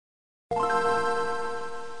Hello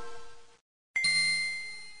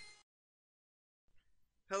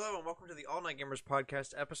and welcome to the All Night Gamers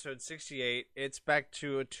Podcast, episode 68. It's back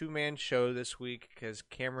to a two-man show this week because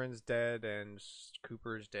Cameron's dead and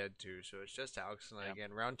Cooper's dead too, so it's just Alex and I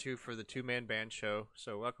again. Round two for the two-man band show.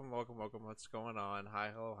 So welcome. What's going on? Hi,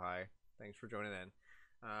 hello, hi. Thanks for joining in.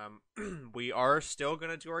 We are still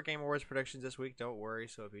going to do our Game Awards predictions this week, don't worry.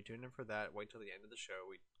 So if you tune in for that, wait till the end of the show.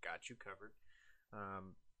 We got you covered.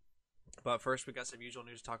 But first, we got some usual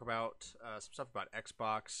news to talk about, some stuff about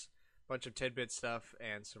Xbox, bunch of tidbit stuff,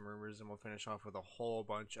 and some rumors, and we'll finish off with a whole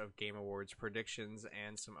bunch of Game Awards predictions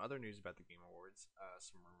and some other news about the Game Awards,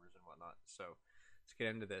 some rumors and whatnot. So let's get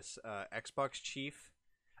into this. Xbox chief.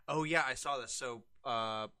 Oh yeah, I saw this. So,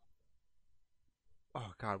 oh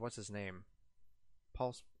god, what's his name?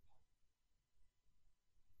 The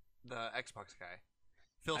Xbox guy,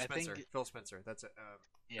 Phil Spencer. Phil Spencer. That's it.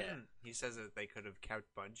 Yeah. He says that they could have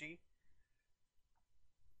kept Bungie.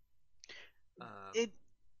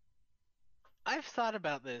 I've thought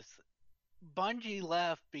about this. Bungie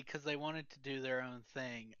left because they wanted to do their own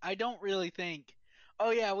thing. I don't really think,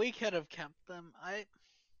 oh yeah, we could have kept them. I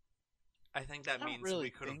think that means really we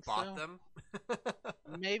could have bought them.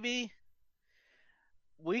 Maybe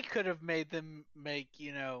we could have made them make,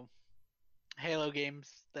 Halo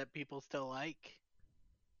games that people still like.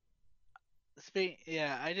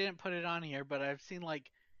 Yeah, I didn't put it on here, but I've seen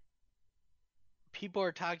people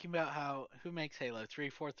are talking about who makes Halo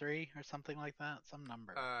 343 or something like that, some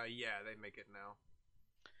number. Yeah, they make it now.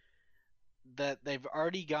 That they've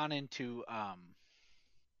already gone into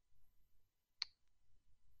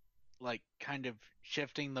kind of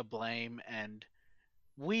shifting the blame, and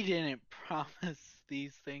we didn't promise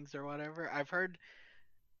these things or whatever. I've heard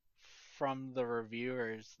from the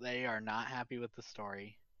reviewers they are not happy with the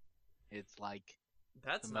story. It's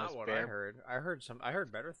that's not what I heard. I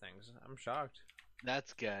heard better things. I'm shocked.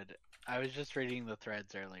 That's good. I was just reading the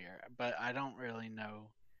threads earlier, but I don't really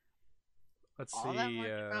know that much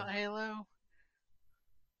about Halo.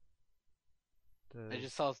 I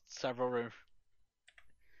just saw several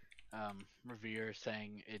reviewers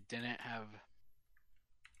saying it didn't have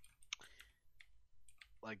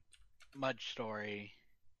much story,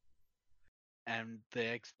 and the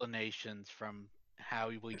explanations from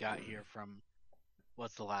how we got here from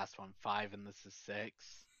what's the last one, 5 and this is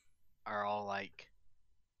 6, are all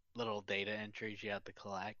little data entries you have to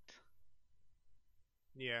collect.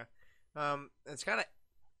 Yeah. It's got a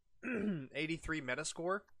 83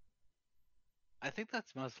 Metascore. I think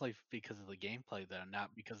that's mostly because of the gameplay though,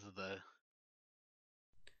 not because of the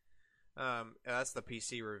that's the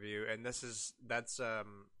PC review, and that's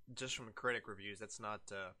just from critic reviews. That's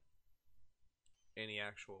not any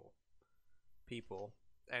actual people,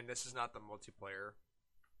 and this is not the multiplayer.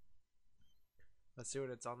 Let's see what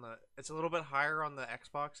it's on the. It's a little bit higher on the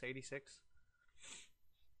Xbox, 86.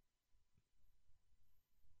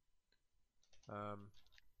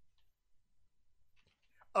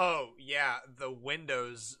 Oh yeah, the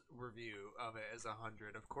Windows review of it is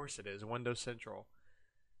 100. Of course it is. Windows Central.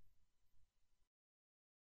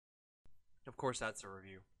 Of course that's a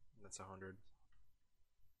review. That's 100.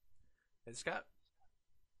 It's got,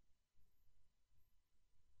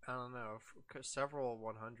 I don't know, several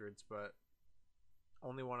 100s, but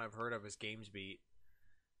only one I've heard of is GamesBeat.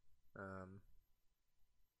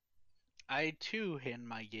 I too hand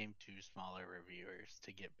my game to smaller reviewers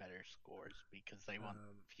to get better scores because they want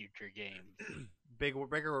future games.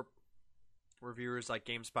 Bigger reviewers like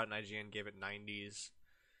GameSpot and IGN gave it 90s.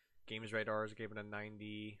 Games Radars gave it a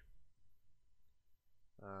 90.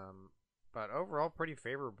 But overall, pretty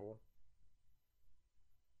favorable.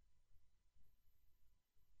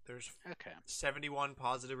 There's 71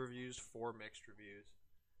 positive reviews, 4 mixed reviews.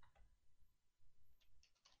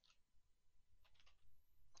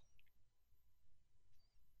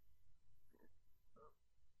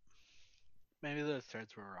 Maybe those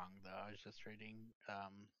threads were wrong though. I was just reading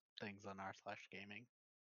things on r/gaming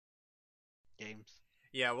games.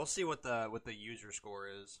 Yeah, we'll see what the user score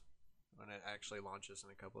is when it actually launches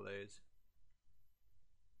in a couple of days.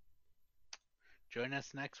 Join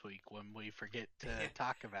us next week when we forget to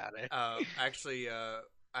talk about it. Actually, I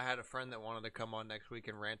had a friend that wanted to come on next week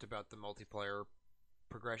and rant about the multiplayer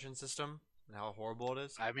progression system and how horrible it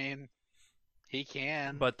is. I mean, he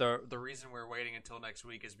can. But the reason we're waiting until next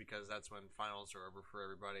week is because that's when finals are over for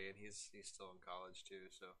everybody, and he's still in college too.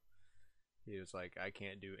 So he was like, I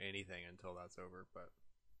can't do anything until that's over. But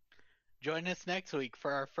join us next week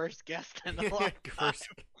for our first guest in a long time.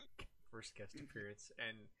 First guest appearance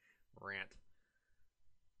and rant.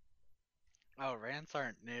 Oh, rants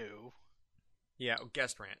aren't new. Yeah,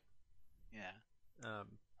 guest rant. Yeah.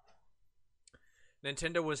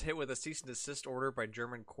 Nintendo was hit with a cease and desist order by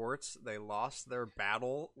German courts. They lost their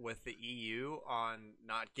battle with the EU on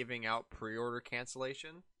not giving out pre-order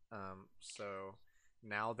cancellation. So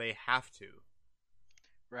now they have to.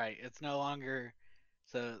 Right. It's no longer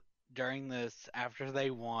so during this after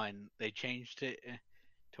they won, they changed it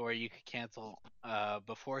to where you could cancel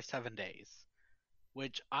before 7 days.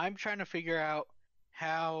 Which I'm trying to figure out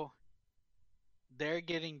how they're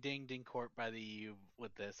getting dinged in court by the EU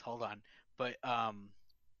with this. Hold on. But and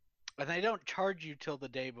they don't charge you till the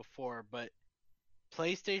day before, but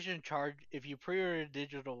PlayStation charge if you pre-order a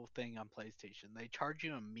digital thing on PlayStation, they charge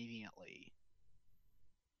you immediately.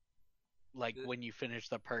 Like when you finish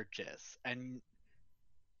the purchase, and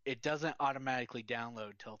it doesn't automatically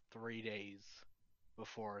download till 3 days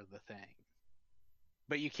before the thing.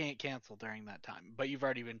 But you can't cancel during that time, but you've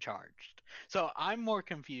already been charged. So I'm more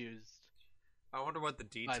confused. I wonder what the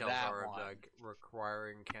details that are of one. like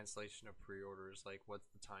requiring cancellation of pre-orders. Like, what's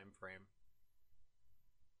the time frame?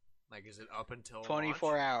 Like, is it up until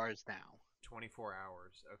 24 launch? hours now. 24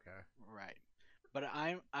 hours. Okay. Right. But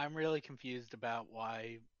I'm really confused about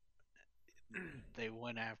why they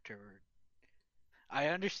went after. I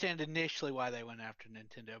understand initially why they went after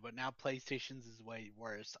Nintendo, but now PlayStation's is way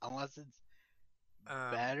worse. Unless it's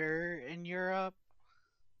better in Europe.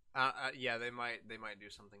 Yeah, they might do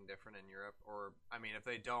something different in Europe, or I mean, if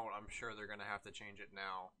they don't, I'm sure they're gonna have to change it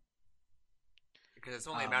now, because it's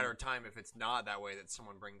only a matter of time if it's not that way that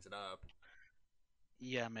someone brings it up.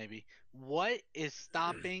 Yeah, maybe. What is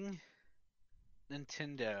stopping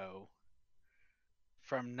Nintendo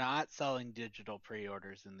from not selling digital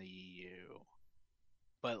pre-orders in the EU?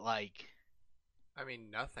 But like, I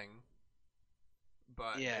mean, nothing.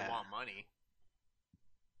 But yeah. they want money.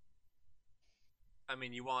 I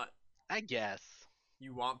mean, I guess.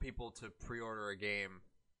 You want people to pre-order a game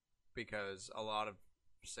because a lot of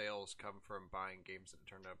sales come from buying games that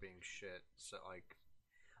turned out being shit. So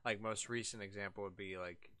like most recent example would be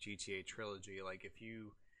like GTA Trilogy. Like if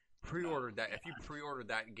you pre-ordered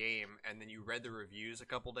that game and then you read the reviews a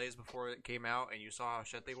couple days before it came out and you saw how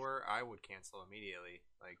shit they were, I would cancel immediately.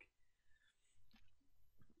 Like,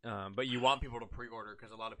 but you want people to pre-order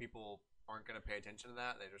because a lot of people aren't going to pay attention to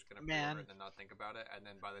that. They're just going to pre-order it and not think about it. And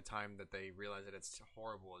then by the time that they realize that it's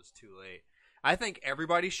horrible, it's too late. I think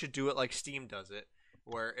everybody should do it like Steam does it,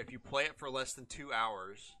 where if you play it for less than 2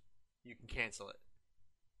 hours, you can cancel it.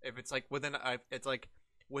 If it's like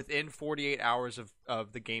within 48 hours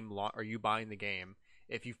of the game or you buying the game,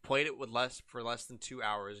 if you've played it for less than 2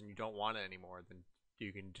 hours and you don't want it anymore, then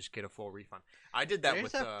you can just get a full refund. I did that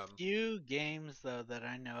with a few games though that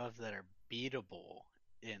I know of that are beatable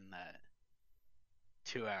in that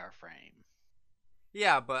 2 hour frame.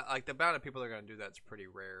 Yeah, but like the amount of people that are going to do that's pretty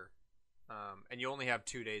rare. And you only have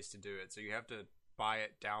 2 days to do it, so you have to buy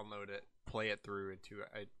it, download it, play it through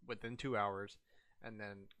within 2 hours, and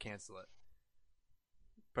then cancel it.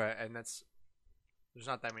 There's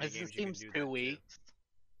not that many games you can do that 2 weeks. To.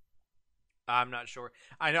 I'm not sure.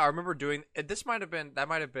 I know. I remember doing this. Might have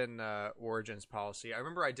been Origin's policy. I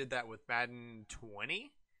remember I did that with Madden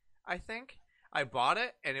 20. I think I bought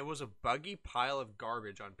it, and it was a buggy pile of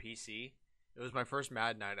garbage on PC. It was my first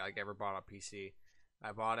Madden I ever bought on PC.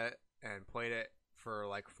 I bought it and played it for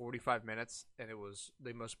like 45 minutes, and it was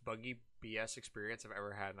the most buggy BS experience I've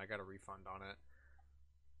ever had, and I got a refund on it.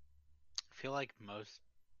 I feel like most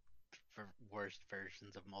worst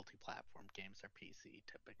versions of multi-platform games are PC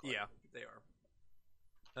typically. Yeah, they are.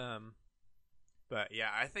 But yeah,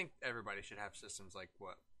 I think everybody should have systems like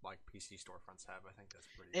what PC storefronts have. I think that's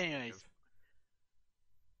pretty. Anyways,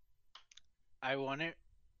 effective.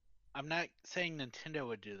 I'm not saying Nintendo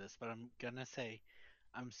would do this, but I'm gonna say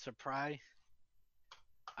I'm surprised.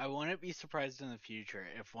 I wouldn't be surprised in the future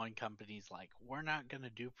if one company's like, we're not gonna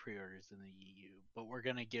do pre-orders in the EU, but we're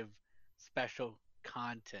gonna give special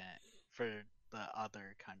content for the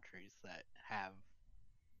other countries that have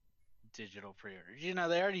digital pre-orders. You know,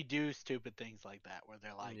 they already do stupid things like that where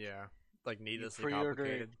they're like, yeah, like needlessly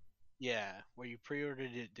complicated. Yeah, where you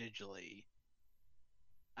pre-ordered it digitally.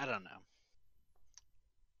 I don't know.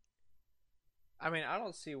 I mean, I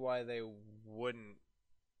don't see why they wouldn't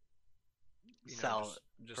sell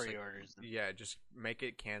just pre-orders. Like, just make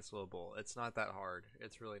it cancelable. It's not that hard.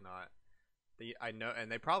 It's really not. I know,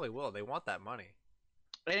 and they probably will. They want that money.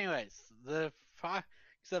 Anyways, the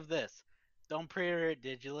facts of this: don't pre-order it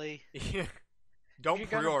digitally. Yeah. Don't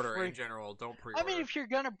pre-order in general. Don't pre-order. I mean, if you're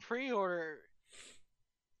gonna pre-order,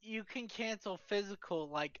 you can cancel physical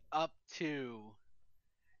like up to.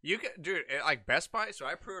 You can, dude, like Best Buy. So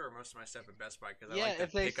I pre-order most of my stuff at Best Buy because I like the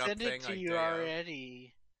if they pickup send it thing, to like, you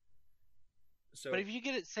already. So, but if you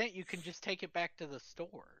get it sent, you can just take it back to the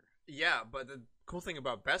store. Yeah, but the cool thing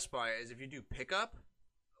about Best Buy is if you do pickup,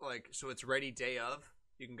 like, so it's ready day of,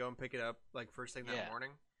 you can go and pick it up like first thing that Yeah.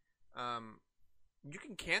 morning. You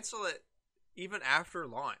can cancel it even after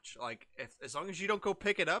launch. Like, if as long as you don't go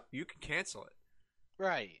pick it up, you can cancel it.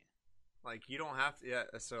 Right. Like, you don't have to. Yeah.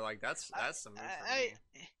 So like that's the move for me.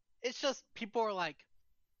 It's just people are like,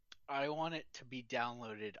 I want it to be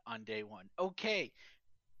downloaded on day one. Okay,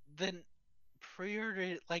 then pre-order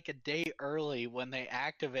it like a day early when they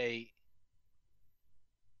activate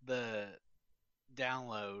the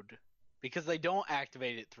download, because they don't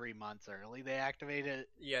activate it 3 months early. They activate it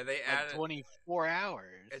Yeah, they like added. 24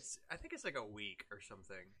 hours. I think it's like a week or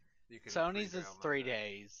something. You can Sony's is pre-download 3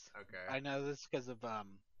 days. it. Okay. I know this because of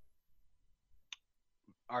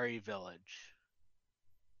RE Village.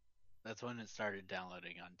 That's when it started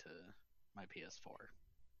downloading onto my PS4.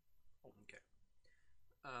 Okay.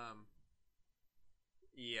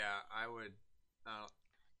 Yeah, I would.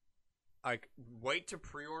 Like, wait to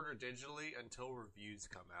pre-order digitally until reviews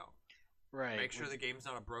come out. Right. Make sure the game's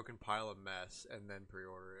not a broken pile of mess, and then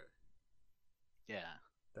pre-order it. Yeah.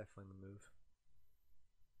 Definitely the move.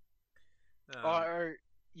 Or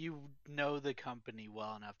you know the company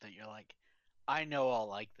well enough that you're like, I know I'll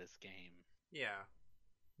like this game. Yeah,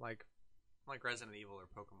 like Resident Evil or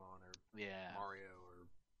Pokemon or Yeah. Mario or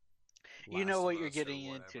You know Last what of you're Us or getting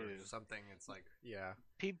whatever. into. Something it's like, yeah.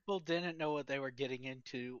 People didn't know what they were getting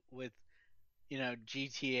into with,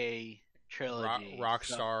 GTA trilogy.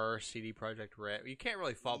 Rockstar, CD Projekt Red. You can't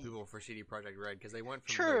really fault people for CD Projekt Red because they went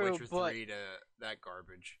from The True, Witcher but 3 to that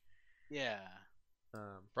garbage. yeah.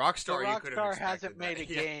 Rockstar, you But could have Rockstar expected hasn't made a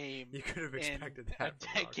Yeah, game you could have in expected a that from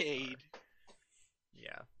Rockstar. decade.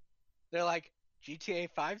 Yeah. They're like, GTA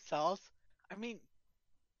 5 sells? I mean,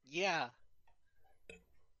 yeah.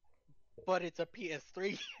 But it's a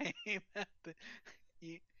PS3 game.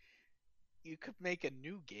 you, you could make a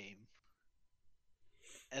new game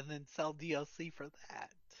and then sell DLC for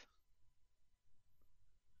that.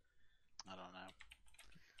 I don't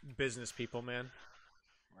know. Business people, man.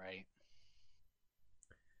 Right.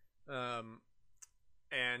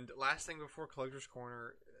 And last thing before Collector's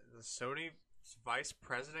Corner, the Sony vice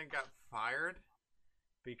president got fired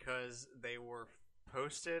because they were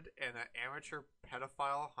posted in an amateur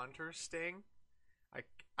pedophile hunter sting.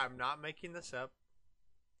 I'm not making this up.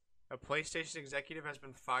 A PlayStation executive has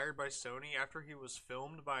been fired by Sony after he was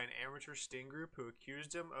filmed by an amateur sting group who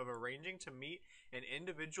accused him of arranging to meet an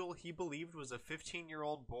individual he believed was a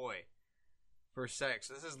 15-year-old boy for sex.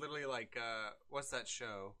 This is literally like, what's that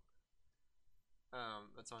show?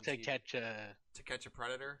 That's on To TV. catch Catch a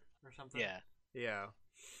Predator or something. Yeah. Yeah.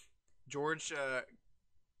 George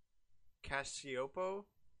Cacioppo,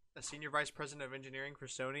 a senior vice president of engineering for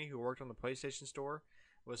Sony who worked on the PlayStation Store,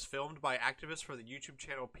 was filmed by activists for the YouTube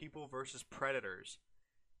channel People vs. Predators.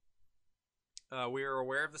 We are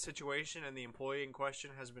aware of the situation, and the employee in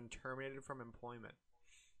question has been terminated from employment.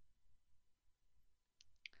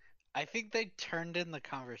 I think they turned in the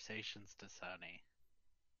conversations to Sony.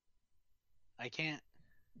 I can't.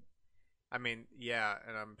 I mean, yeah,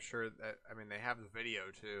 and I'm sure that, I mean, they have the video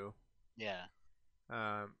too. Yeah.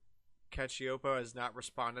 Cacioppo has not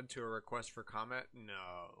responded to a request for comment.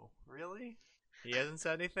 No. Really? He hasn't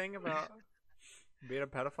said anything about being a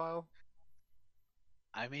pedophile?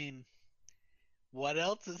 I mean, what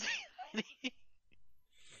else is he?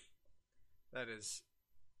 That is.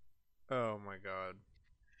 Oh my god.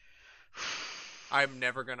 I'm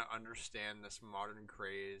never going to understand this modern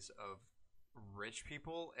craze of rich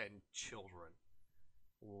people and children.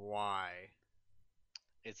 Why?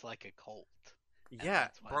 It's like a cult. Yeah,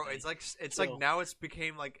 bro. It's like now it's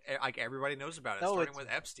became like everybody knows about it. Starting with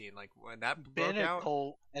Epstein, like when that broke out,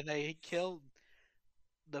 cult, and they killed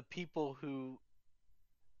the people who,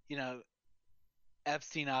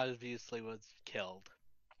 Epstein obviously was killed.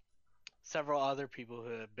 Several other people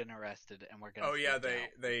who have been arrested and were going. Oh yeah,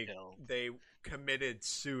 they committed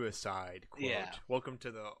suicide. Quote. Yeah. Welcome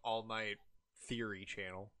to the All Night Theory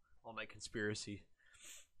channel, All Night Conspiracy.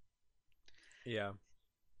 Yeah.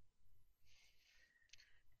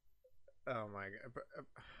 Oh my god.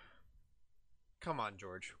 Come on,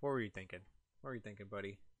 George. What were you thinking? What were you thinking,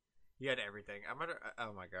 buddy? You had everything.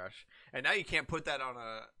 Oh my gosh. And now you can't put that on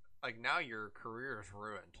a like. Now your career is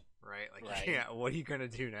ruined, right? Like, right. You can't. What are you gonna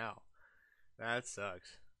do now? That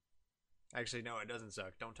sucks. Actually, no, it doesn't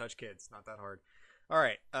suck. Don't touch kids. Not that hard. All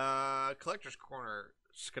right. Collector's Corner.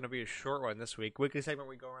 It's gonna be a short one this week. Weekly segment.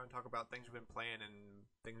 We go around and talk about things we've been playing and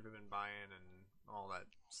things we've been buying and all that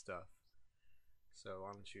stuff. So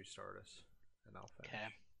why don't you start us, and I'll finish.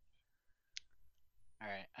 Okay. All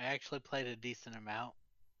right. I actually played a decent amount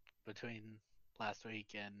between last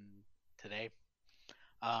week and today.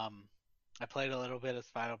 I played a little bit of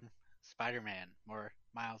Spider-Man, more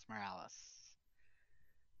Miles Morales.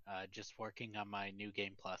 Just working on my New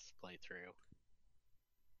Game Plus playthrough.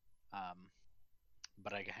 Um,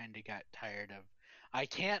 but I kind of got tired of. I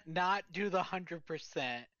can't not do the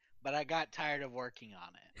 100%, but I got tired of working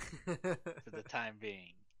on it for the time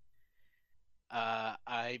being.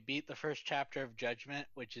 I beat the first chapter of Judgment,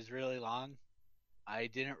 which is really long. I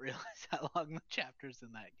didn't realize how long the chapters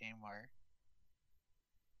in that game were.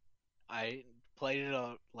 I played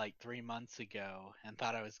it like 3 months ago and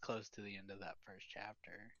thought I was close to the end of that first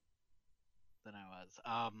chapter than I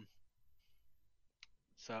was.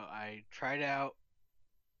 So I tried out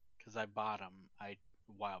because I bought them a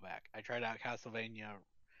while back. I tried out Castlevania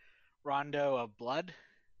Rondo of Blood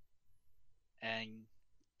and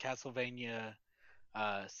Castlevania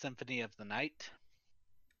Symphony of the Night.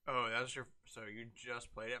 Oh, that was your. So you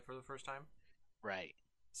just played it for the first time? Right.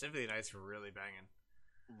 Symphony of the Nights were really banging.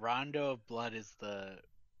 Rondo of Blood is the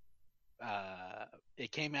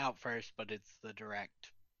it came out first, but it's the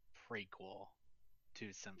direct prequel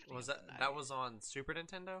to Symphony Was of that the Night. that was on Super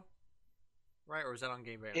Nintendo, right? Or was that on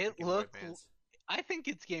Game Boy? It Game Boy looked. Advance? I think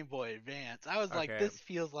it's Game Boy Advance. I was like, Okay. this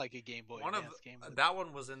feels like a Game Boy One of Advance game. that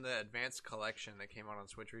one was in the Advanced Collection that came out on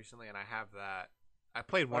Switch recently, and I have that. I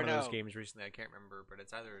played one of those games recently. I can't remember, but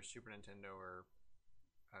it's either a Super Nintendo or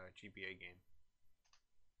a GBA game.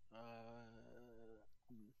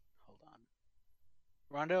 Hold on.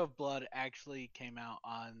 Rondo of Blood actually came out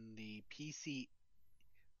on the PC.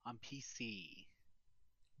 On PC.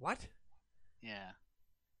 What? Yeah.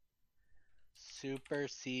 Super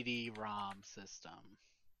CD-ROM system.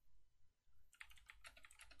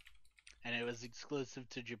 And it was exclusive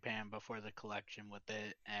to Japan before the collection with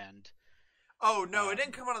it, and oh no, it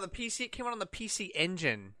didn't come out on the PC. It came out on the PC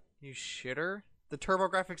Engine. You shitter. The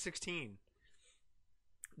TurboGrafx 16.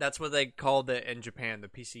 That's what they called it in Japan, the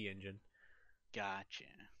PC Engine. Gotcha.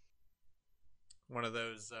 One of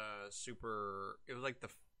those super. It was like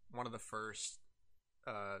one of the first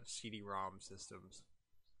CD-ROM systems.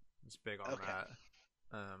 It's big on that.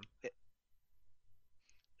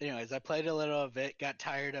 Anyways, I played a little of it, got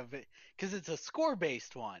tired of it because it's a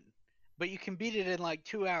score-based one, but you can beat it in like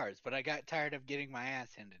 2 hours. But I got tired of getting my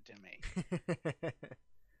ass handed to me.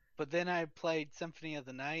 But then I played Symphony of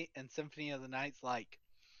the Night, and Symphony of the Night's like,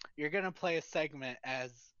 you're gonna play a segment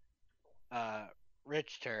as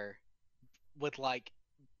Richter with like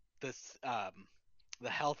this the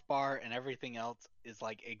health bar and everything else is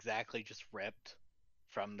like exactly just ripped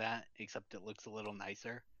from that, except it looks a little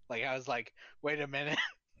nicer. Like I was like, wait a minute.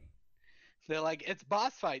 They're like, it's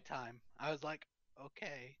boss fight time. I was like,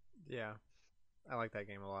 okay. Yeah, I like that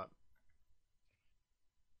game a lot.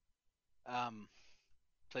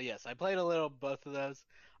 So yes, I played a little both of those.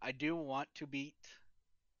 I do want to beat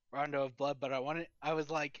Rondo of Blood, but I was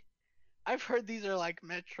like, I've heard these are like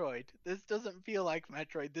Metroid. This doesn't feel like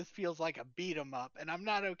Metroid. This feels like a beat 'em up, and I'm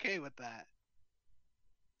not okay with that.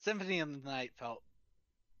 Symphony of the Night felt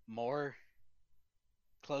more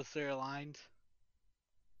closer aligned.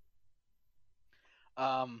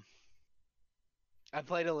 I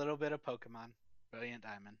played a little bit of Pokemon Brilliant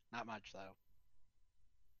Diamond. Not much though.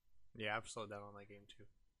 Yeah, I've slowed down on that game too.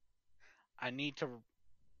 I need to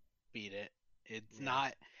beat it. It's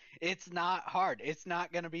not hard. It's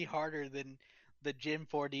not going to be harder than the Gen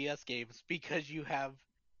 4DS games because you have,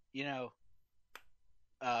 you know,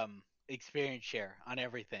 experience share on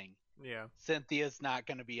everything. Yeah. Cynthia's not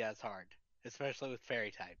going to be as hard, especially with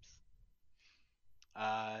fairy types.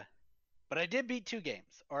 But I did beat 2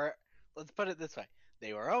 games, or let's put it this way: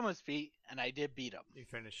 they were almost beat, and I did beat them. You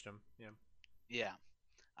finished them, yeah. Yeah,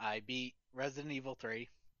 I beat Resident Evil 3.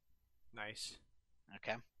 Nice.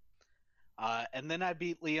 Okay. And then I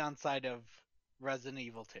beat Leon's side of Resident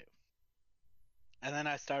Evil 2. And then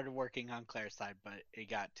I started working on Claire's side, but it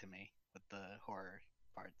got to me with the horror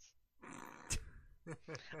parts.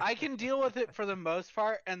 I can deal with it for the most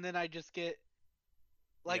part, and then I just get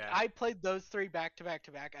like I played those 3 back to back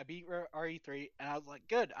to back. I beat RE3, and I was like,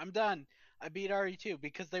 good, I'm done. I beat RE2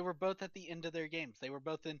 because they were both at the end of their games. They were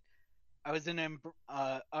both in. I was in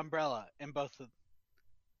Umbrella in both of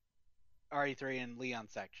RE3 and Leon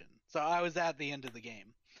section, so I was at the end of the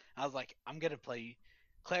game. I was like, I'm gonna play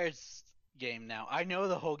Claire's game now. I know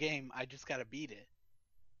the whole game. I just gotta beat it.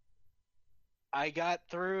 I got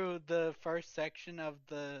through the first section of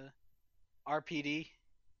the RPD.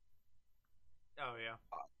 Oh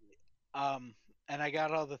yeah. And I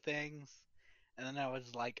got all the things, and then I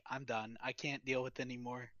was like, I'm done. I can't deal with any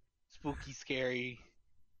more spooky, scary.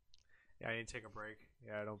 Yeah, I need to take a break.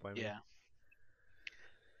 Yeah, I don't blame you.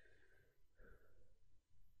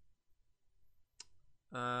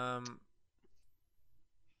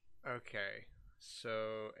 Okay.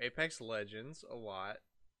 So Apex Legends a lot.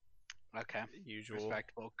 Okay. Usual.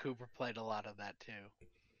 Respectable. Cooper played a lot of that too.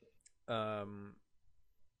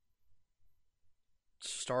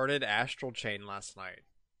 Started Astral Chain last night.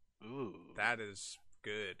 Ooh. That is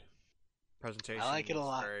good. Presentation I like it a is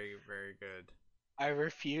lot. very, very good. I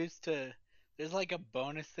refuse to. There's like a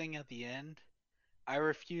bonus thing at the end. I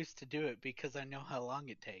refuse to do it because I know how long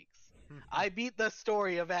it takes. I beat the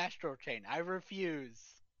story of Astral Chain. I refuse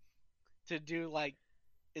to do like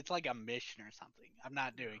it's like a mission or something. I'm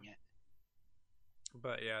not doing it.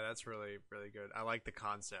 But yeah, that's really, really good. I like the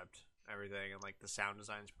concept, everything, and like the sound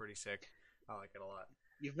design's pretty sick. I like it a lot.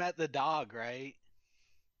 You've met the dog, right?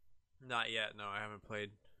 Not yet. No, I haven't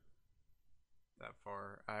played that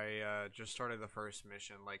far. I just started the first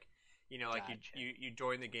mission. Like, like Gotcha. you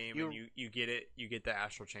join the game and you get it. You get the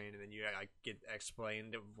Astral Chain, and then you like get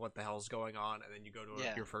explained what the hell's going on, and then you go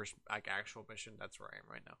to your first like actual mission. That's where I am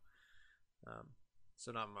right now.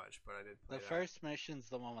 So not much, but I did play The first mission's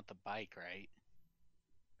the one with the bike, right?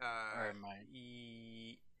 Or am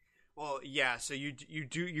I? Well, yeah. So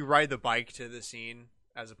you ride the bike to the scene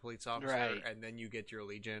as a police officer, Right. and then you get your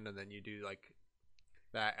Legion, and then you do like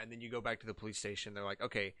that, and then you go back to the police station. They're like,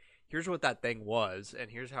 okay, here's what that thing was, and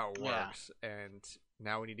here's how it works, and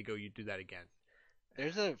now we need to go. You do that again.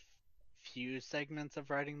 There's a few segments of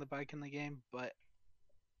riding the bike in the game, but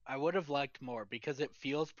I would have liked more because it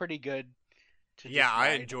feels pretty good. Yeah, I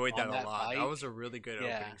enjoyed that a lot. Bike. That was a really good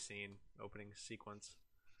opening sequence.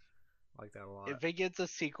 I like that a lot. If it gets a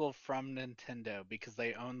sequel from Nintendo because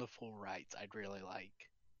they own the full rights, I'd really like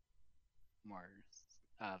more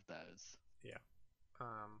of those. Yeah.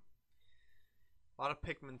 A lot of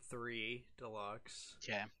Pikmin 3 Deluxe.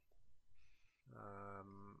 Okay.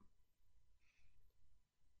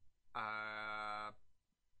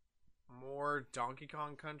 More Donkey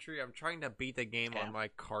Kong Country. I'm trying to beat the game on my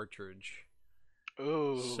cartridge.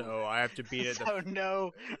 Ooh. So I have to beat it. So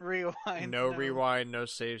no rewind. No rewind, no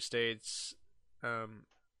save states.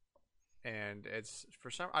 And it's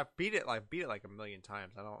for some I've beat it like a million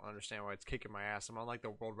times. I don't understand why it's kicking my ass. I'm on like the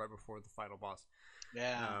world right before the final boss.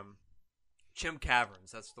 Yeah. Chim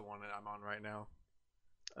Caverns, that's the one that I'm on right now.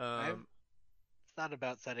 I've thought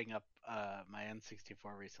about setting up my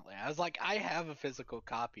N64 recently. I was like, I have a physical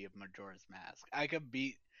copy of Majora's Mask. I could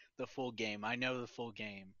beat the full game. I know the full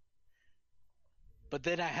game. But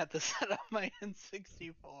then I had to set up my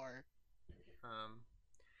N64.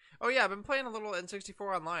 Oh yeah, I've been playing a little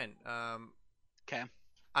N64 online. Okay.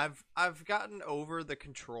 I've gotten over the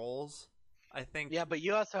controls. I think. Yeah, but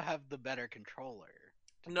you also have the better controller.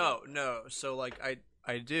 No. So like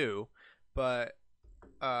I do, but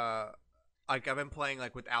like I've been playing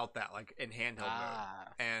like without that, like in handheld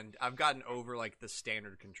mode, and I've gotten over like the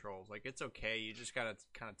standard controls. Like it's okay. You just gotta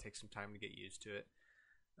kind of take some time to get used to it.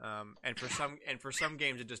 And for some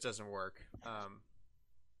games it just doesn't work.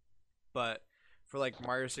 But for like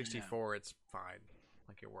Mario 64, it's fine.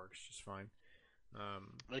 Like it works just fine.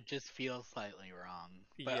 It just feels slightly wrong.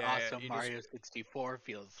 But also Mario 64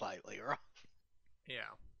 feels slightly wrong.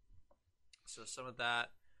 Yeah. So some of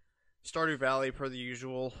that. Stardew Valley per the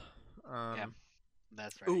usual. Yeah.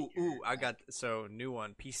 That's right. I got new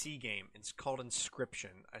one PC game. It's called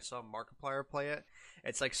Inscription. I saw Markiplier play it.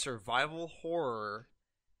 It's like survival horror.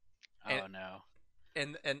 Oh no.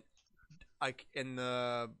 And like in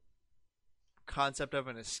the concept of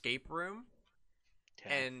an escape room,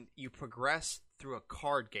 and you progress through a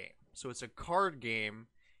card game. So it's a card game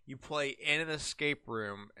you play in an escape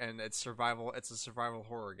room, and it's survival. It's a survival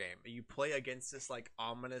horror game. You play against this like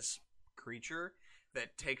ominous creature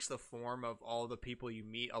that takes the form of all the people you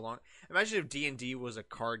meet along. Imagine if D&D was a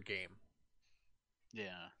card game.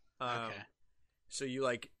 Yeah. Okay. So you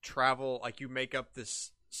like travel, like you make up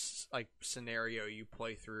this like scenario you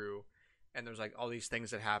play through, and there's like all these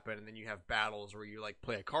things that happen, and then you have battles where you like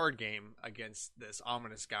play a card game against this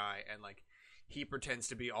ominous guy, and like he pretends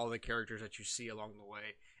to be all the characters that you see along the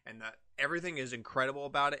way, and that everything is incredible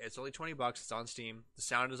about it. It's only $20. It's on Steam. The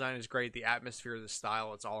sound design is great. The atmosphere, the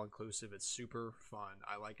style, it's all inclusive. It's super fun.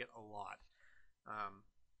 I like it a lot.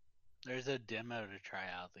 There's a demo to try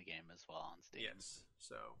out the game as well on Steam. Yes.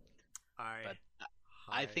 So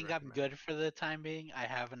I think I'm good for the time being. I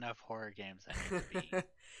have enough horror games I need to beat.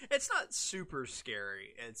 It's not super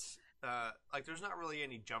scary. It's like there's not really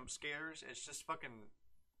any jump scares. It's just fucking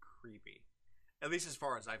creepy. At least as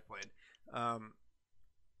far as I've played.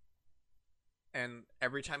 And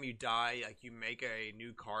every time you die, like you make a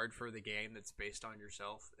new card for the game that's based on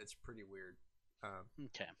yourself. It's pretty weird.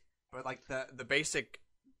 Okay. But like the basic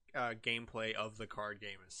gameplay of the card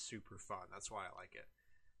game is super fun. That's why I like it.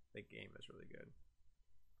 The game is really good.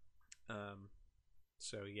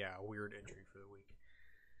 So yeah, weird entry for the week.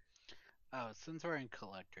 Oh, since we're in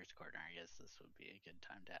collector's corner, I guess this would be a good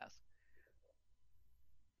time to ask.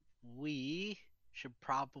 We should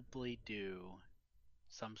probably do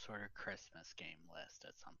some sort of Christmas game list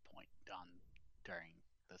at some point during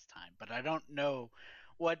this time, but I don't know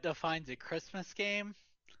what defines a Christmas game.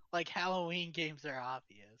 Like Halloween games are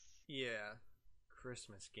obvious. Yeah,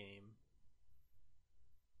 Christmas game.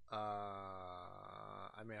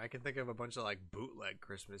 I mean, I can think of a bunch of like bootleg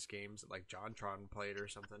Christmas games that like JonTron played or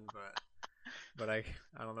something, but I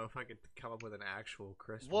don't know if I could come up with an actual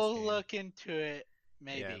Christmas We'll game. look into it, Yeah.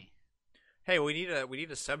 maybe. Hey, we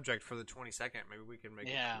need a subject for the 22nd. Maybe we can make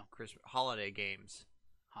Yeah. it Christmas holiday games.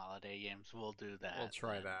 Holiday games, we'll do that. We'll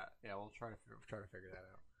try then. that. Yeah, we'll try to figure that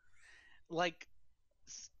out. Like,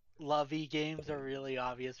 lovey games are really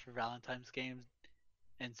obvious for Valentine's games,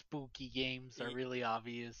 and spooky games are really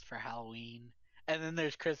obvious for Halloween. And then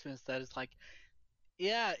there's Christmas that is like,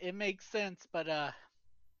 yeah, it makes sense, but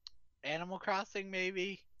Animal Crossing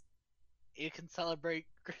maybe you can celebrate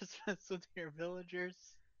Christmas with your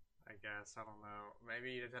villagers. I guess I don't know.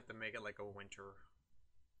 Maybe you'd have to make it like a winter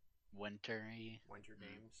Wintry,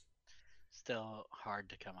 games. still hard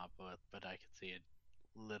to come up with, but I could see it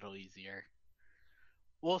a little easier.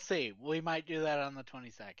 We'll see. We might do that on the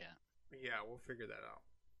 22nd. Yeah, we'll figure that out.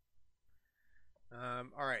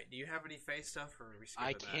 All right. Do you have any Faye stuff, or are we skipping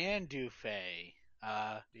I that? can do Faye.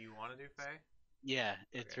 Do you want to do Faye? Yeah,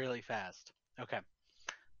 it's Okay. really fast. Okay.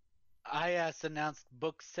 IS announced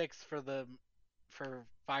book 6 for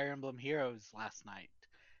Fire Emblem Heroes last night.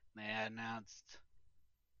 They announced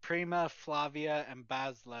Prima, Flavia, and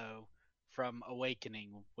Baslo from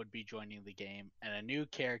Awakening would be joining the game, and a new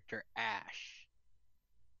character, Ash.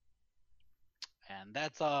 And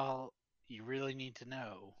that's all you really need to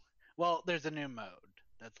know. Well, there's a new mode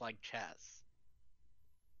that's like chess.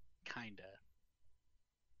 Kinda.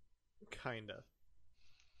 Kinda.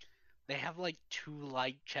 They have like 2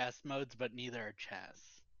 light chess modes, but neither are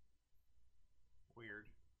chess. Weird.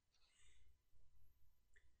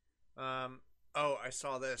 Oh, I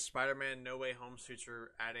saw this. Spider-Man No Way Home suits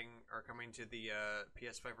are coming to the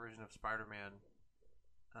PS5 version of Spider-Man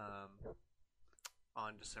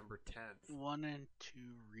on December 10th. Wanted to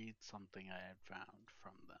read something I had found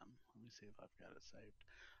from them. Let me see if I've got it saved.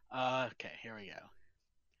 Okay, here we go.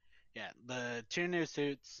 Yeah, the 2 new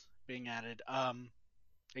suits being added,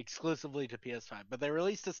 exclusively to PS5, but they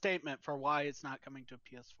released a statement for why it's not coming to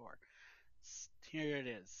PS4. Here it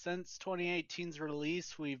is. Since 2018's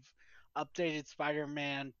release, we've updated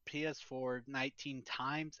Spider-Man PS4 19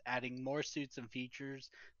 times, adding more suits and features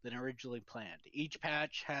than originally planned. Each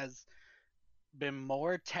patch has been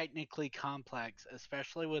more technically complex,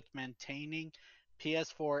 especially with maintaining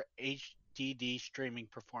PS4 HDD streaming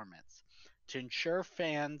performance. To ensure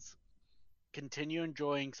fans continue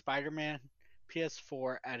enjoying Spider-Man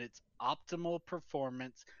PS4 at its optimal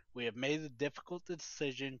performance, we have made the difficult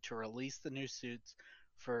decision to release the new suits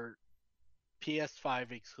for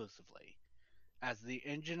PS5 exclusively, as the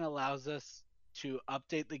engine allows us to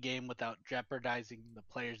update the game without jeopardizing the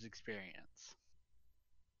player's experience.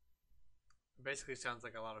 Basically, sounds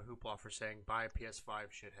like a lot of hoopla for saying buy a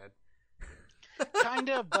PS5, shithead.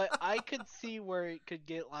 Kinda, but I could see where it could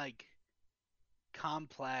get like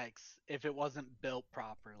complex if it wasn't built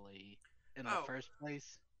properly in the first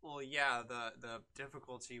place. Well, yeah. The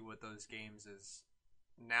difficulty with those games is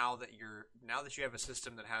now that you have a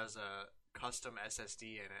system that has a custom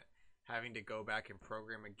SSD in it, having to go back and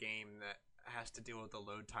program a game that has to deal with the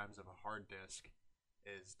load times of a hard disk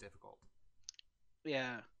is difficult.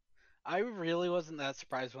 Yeah. I really wasn't that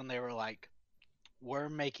surprised when they were like, we're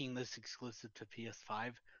making this exclusive to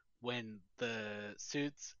PS5 when the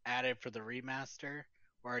suits added for the remaster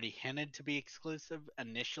were already hinted to be exclusive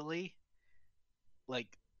initially.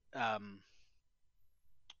 Like, the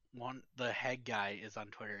head guy is on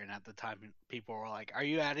Twitter, and at the time people were like, "Are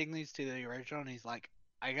you adding these to the original?" And he's like,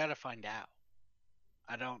 "I gotta find out.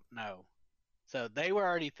 I don't know." So they were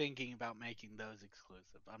already thinking about making those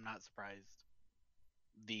exclusive. I'm not surprised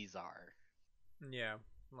these are. Yeah,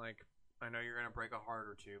 like I know you're gonna break a heart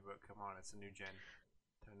or two, but come on, it's a new gen.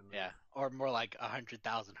 Time to move. Yeah, or more like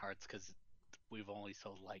 100,000 hearts because we've only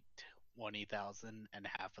sold like 20,000, and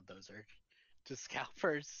half of those are to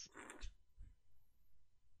scalpers.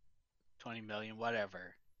 20 million,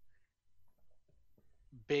 whatever.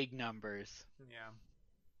 Big numbers. Yeah.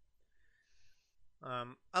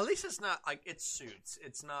 At least it's not like it's suits.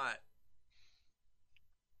 It's not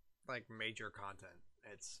like major content.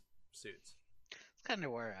 It's suits. It's kind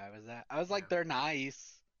of where I was at. I was like, Yeah. they're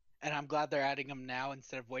nice, and I'm glad they're adding them now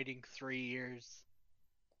instead of waiting 3 years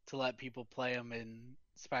to let people play them in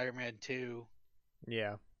Spider-Man 2.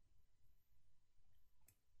 Yeah.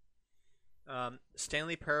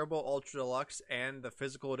 Stanley Parable Ultra Deluxe and the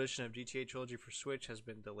physical edition of GTA Trilogy for Switch has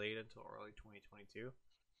been delayed until early 2022.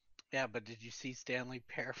 Yeah, but did you see Stanley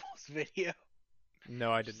Parable's video?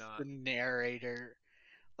 No, I did Just not. the narrator.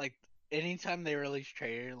 Like, anytime they release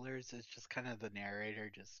trailers, it's just kind of the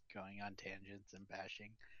narrator just going on tangents and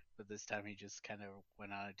bashing. But this time he just kind of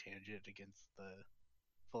went on a tangent against the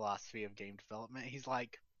philosophy of game development. He's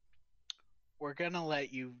like, we're gonna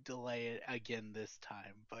let you delay it again this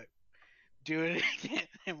time, but do it again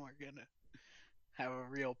and we're gonna have a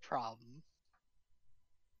real problem.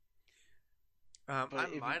 But I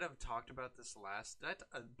if might have talked about this last. That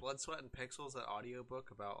Blood, Sweat, and Pixels, that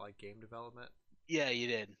audiobook about like game development. yeah, you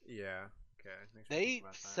did. Yeah. Okay. Thanks for thinking They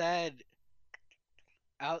about that. said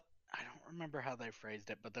out I don't remember how they phrased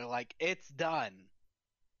it, but they're like, it's done.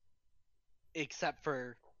 Except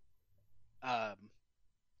for um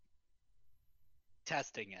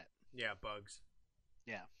testing it. Yeah, bugs.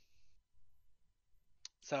 Yeah.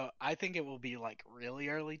 So I think it will be like really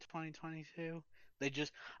early 2022.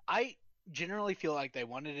 I generally feel like they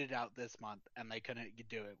wanted it out this month and they couldn't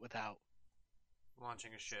do it without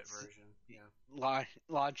Launching a shit version. Yeah.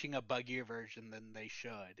 launching a buggier version than they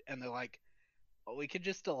should. And they're like, well, we could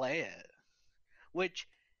just delay it. Which,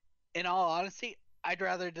 in all honesty, I'd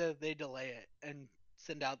rather they delay it and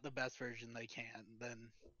send out the best version they can than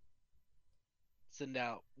send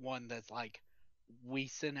out one that's like, we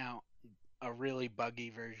sent out a really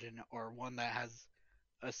buggy version or one that has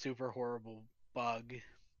a super horrible bug.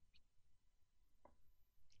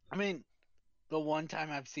 I mean, the one time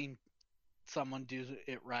I've seen someone do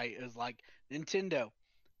it right is like, Nintendo,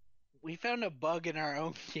 we found a bug in our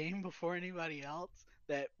own game before anybody else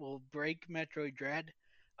that will break Metroid Dread.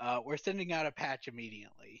 We're sending out a patch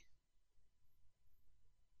immediately.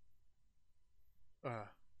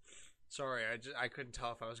 Sorry, I couldn't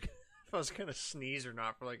tell if I was if I was gonna sneeze or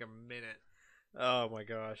not for like a minute. Oh my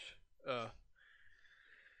gosh.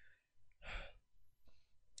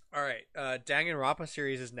 All right. Danganronpa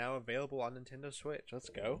series is now available on Nintendo Switch. Let's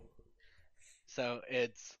go. So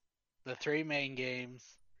it's the three main games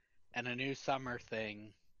and a new summer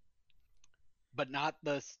thing, but not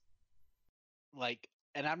the like.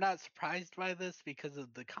 And I'm not surprised by this because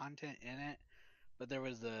of the content in it. But there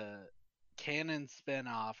was a canon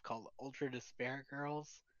spin-off called Ultra Despair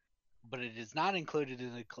Girls, but it is not included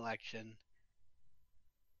in the collection.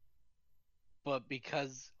 But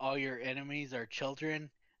because all your enemies are children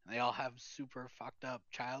and they all have super fucked up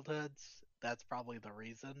childhoods, that's probably the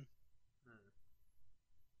reason.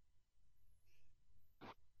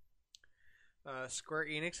 Square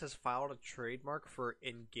Enix has filed a trademark for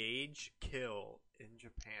Engage Kill in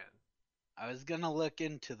Japan. I was gonna look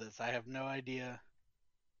into this. I have no idea,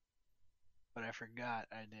 but I forgot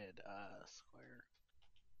I did. Square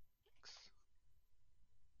Enix.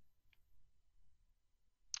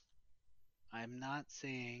 I'm not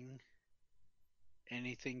seeing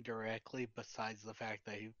anything directly besides the fact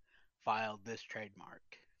that he filed this trademark.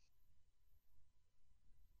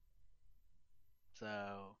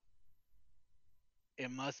 So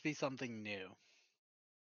it must be something new.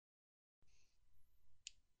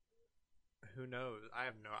 Who knows? I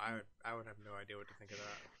would have no idea what to think of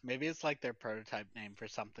that. Maybe it's like their prototype name for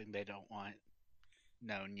something they don't want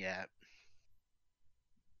known yet.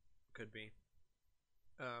 Could be.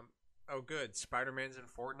 Oh, good. Spider-Man's in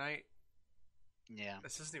Fortnite. Yeah,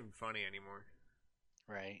 This isn't even funny anymore.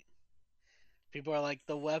 right. People are like,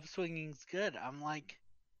 the web swinging's good. I'm like,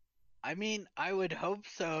 I mean, I would hope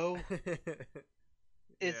so.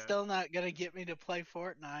 It's Yeah. still not gonna get me to play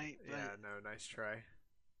Fortnite, but Yeah, no, nice try.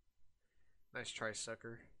 Nice try,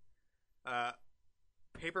 sucker.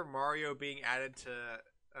 Paper Mario being added to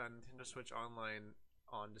Nintendo Switch Online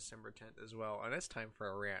on December 10th as well. And it's time for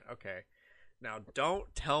a rant. Okay. Now,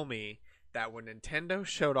 don't tell me that when Nintendo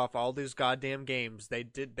showed off all these goddamn games,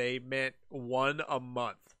 they meant one a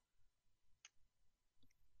month.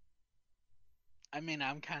 I mean,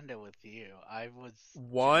 I'm kind of with you. I was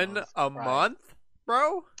One genuinely a surprised. month,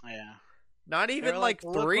 bro? Yeah. Not They're even like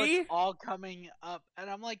 "Look three? what's all coming up," and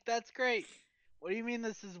I'm like, "That's great. What do you mean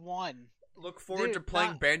this is one?" Look forward to Dude,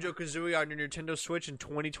 playing Banjo Kazooie on your Nintendo Switch in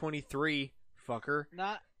 2023, fucker.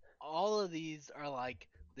 Not all of these are like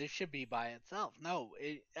this should be by itself. No,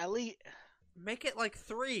 at least Make it like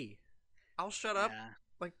three. I'll shut up. yeah.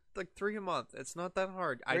 Like three a month. It's not that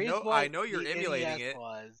hard. Three's I what know you're the emulating NES it.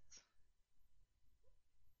 was.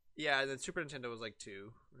 Yeah, and then Super Nintendo was like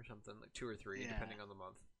two or something, like two or three, Yeah. depending on the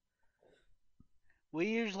month. We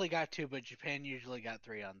usually got two, but Japan usually got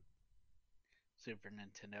three on Super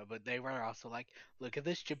Nintendo. But they were also like, "Look at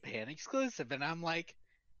this Japan exclusive," and I'm like,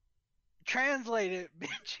 Translate it,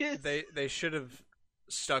 bitches. They should have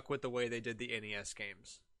stuck with the way they did the NES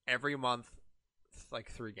games. Every month, like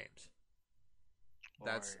 3 games.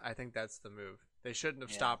 I think that's the move. They shouldn't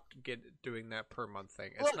have stopped doing that per month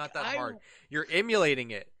thing. It's not that hard. You're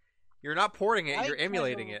emulating it. You're not porting it. You're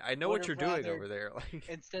emulating it. I know what you're doing over there. Like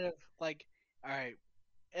instead of like, all right,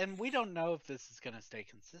 and we don't know if this is gonna stay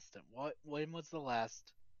consistent. When was the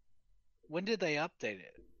last? When did they update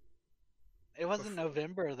it? It wasn't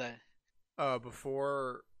November that.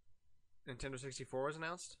 Before Nintendo 64 was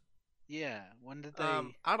announced. Yeah, when did they?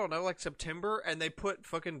 I don't know, like September, and they put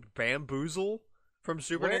fucking Bamboozle from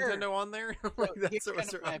Super Nintendo on there. Like that's what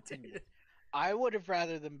was my opinion. I would have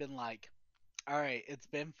rather them been like, all right, it's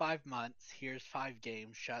been 5 months. Here's 5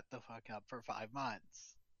 games. Shut the fuck up for 5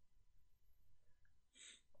 months.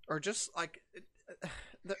 Or just like,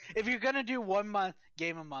 if you're gonna do 1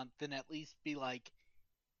 game a month, then at least be like,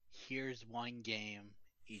 here's 1 game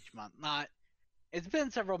each month. Not, it's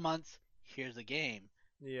been several months. Here's a game.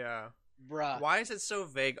 Yeah, bruh. Why is it so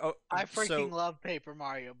vague? Oh, I freaking love Paper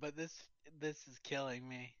Mario, but this is killing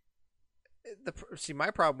me. See, my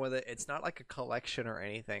problem with it's not like a collection or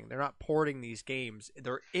anything. They're not porting these games.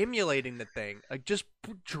 They're emulating the thing. Like, just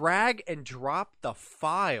drag and drop the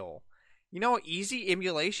file. You know how easy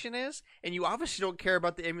emulation is? And you obviously don't care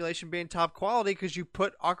about the emulation being top quality because you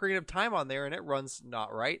put Ocarina of Time on there and it runs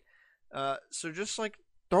not right. So just, like,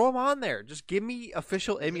 throw them on there. Just give me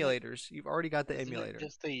official emulators. You've already got the emulator. It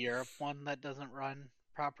just the Europe one that doesn't run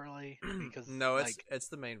properly? Because no, it's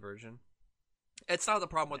the main version. It's not the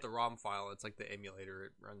problem with the ROM file. It's like the emulator.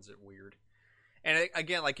 It runs it weird. And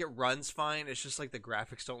again, like, it runs fine. It's just like the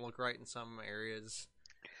graphics don't look right in some areas.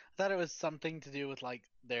 I thought it was something to do with like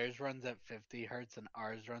theirs runs at 50 hertz and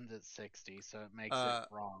ours runs at 60, so it makes it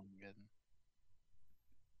wrong.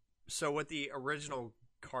 So with the original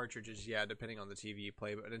cartridges, yeah, depending on the TV you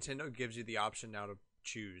play, but Nintendo gives you the option now to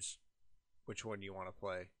choose which one you want to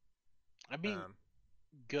play. I mean,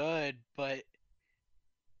 good, but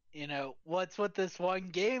you know, what's with this 1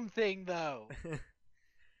 game thing though?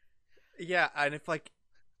 Yeah, and if like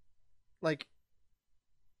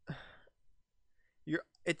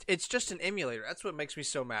it's just an emulator. That's what makes me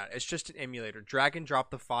so mad. It's just an emulator. Drag and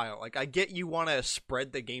drop the file. Like, I get you want to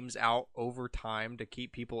spread the games out over time to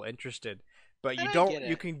keep people interested, but you don't.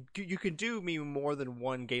 You can do me more than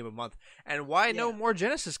 1 game a month. And why no more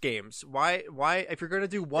Genesis games? Why if you're gonna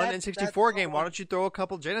do one N64 game, why don't you throw a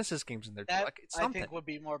couple Genesis games in there? That I think would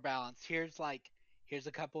be more balanced. Here's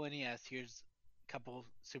a couple NES. Here's a couple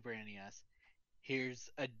Super NES.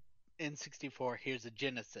 Here's a N64. Here's a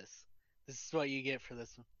Genesis. This is what you get for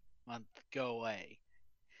this month. Go away.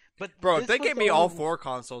 But bro, if they gave me all 4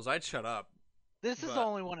 consoles, I'd shut up. This is the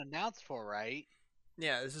only one announced for, right?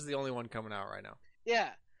 Yeah, this is the only one coming out right now. Yeah.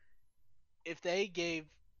 If they gave,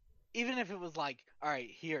 even if it was like, all right,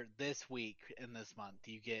 here, this week and this month,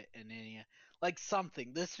 you get an NES. Like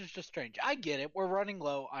something. This is just strange. I get it. We're running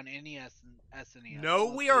low on NES and SNES.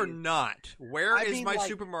 No, we are not. Where is my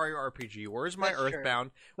Super Mario RPG? Where's my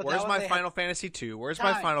Earthbound? Where's my Final Fantasy 2? Where's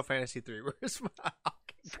my Final Fantasy 3? Where's my...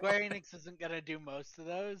 Square Enix isn't going to do most of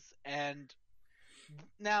those. And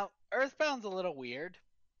now, Earthbound's a little weird.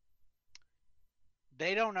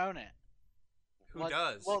 They don't own it. Who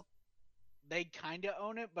does? Well, they kind of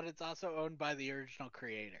own it, but it's also owned by the original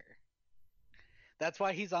creator. That's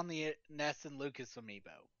why he's on the Ness and Lucas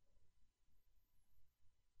amiibo.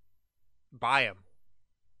 Buy him.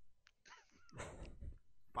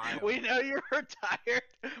 Buy him. We know you're retired,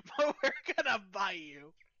 but we're gonna buy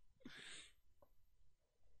you.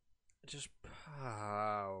 Just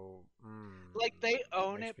like they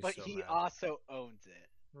own it, but he also owns it.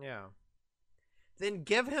 Yeah. Then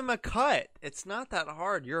give him a cut. It's not that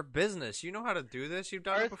hard. You're a business. You know how to do this. You've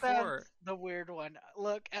done it before. The weird one.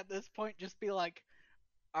 Look, at this point, just be like,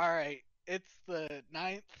 all right, it's the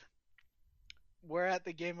 9th. We're at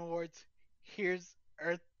the Game Awards. Here's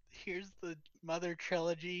the Mother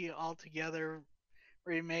trilogy all together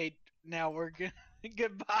remade. Now we're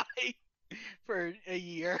goodbye for a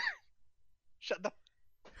year. Shut the.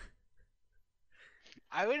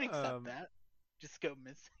 I would accept that. Just go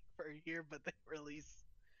missing for a year, but they release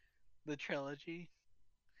the trilogy.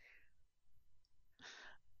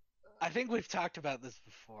 I think we've talked about this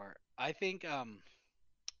before. I think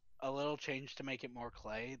a little change to make it more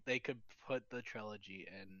clay. They could put the trilogy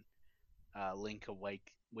in Link's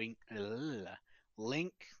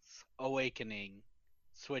Awakening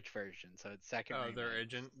Switch version, so it's second. Oh, their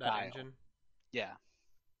engine, that engine. Yeah,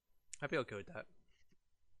 I'd be okay with that.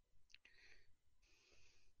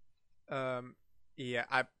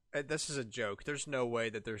 Yeah, this is a joke. There's no way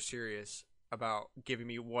that they're serious about giving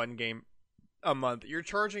me 1 game a month. You're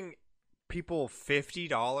charging people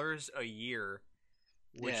 $50 a year,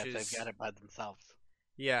 which if is they've got it by themselves.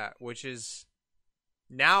 which is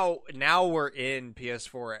now we're in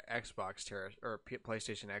PS4 Xbox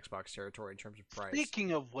PlayStation Xbox territory in terms of price.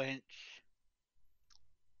 Speaking of which,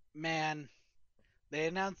 man, they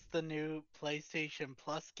announced the new PlayStation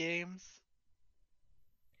Plus games.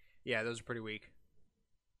 Yeah, those are pretty weak.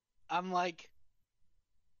 I'm like,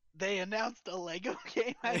 they announced a Lego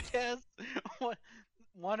game, I guess.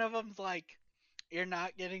 One of them's like, you're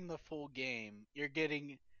not getting the full game. You're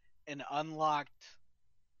getting an unlocked,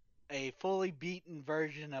 a fully beaten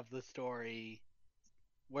version of the story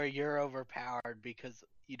where you're overpowered because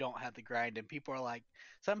you don't have the grind. And people are like,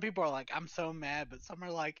 some people are like, I'm so mad, but some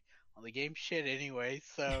are like, well, the game's shit anyway,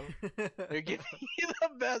 so they're giving you the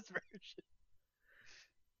best version.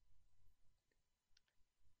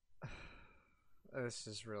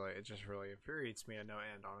 It just really infuriates me at no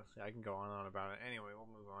end, honestly. I can go on and on about it. Anyway, we'll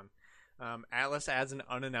move on. Atlas adds an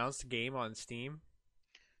unannounced game on Steam.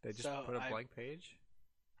 They just put a blank page?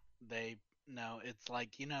 No, it's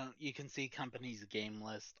like, you can see companies' game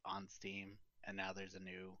list on Steam, and now there's a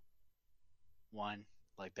new one.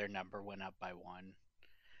 Like, their number went up by one.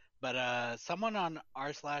 But someone on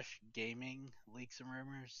r/gaming leaks and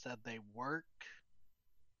rumors said they work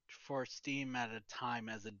for Steam at a time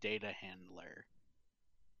as a data handler.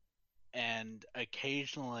 And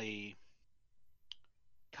occasionally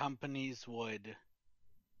companies would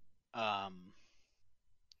add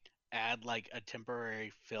like a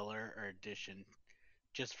temporary filler or addition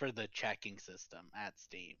just for the checking system at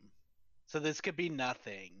Steam. So this could be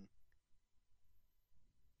nothing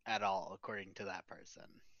at all, according to that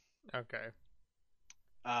person. Okay.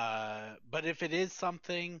 But if it is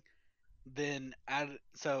something, then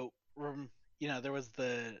there was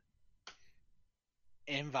the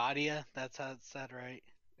Nvidia, that's how it's said, right?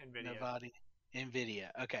 Nvidia.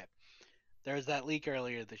 Okay. There was that leak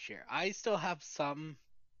earlier this year. I still have some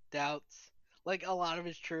doubts. Like, a lot of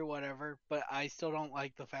it's true, whatever, but I still don't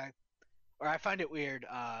like the fact, or I find it weird,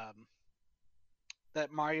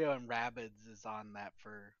 that Mario and Rabbids is on that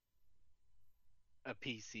for a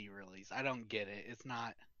PC release. I don't get it.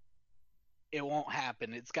 It won't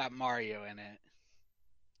happen. It's got Mario in it.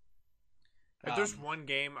 If there's one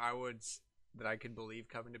game that I could believe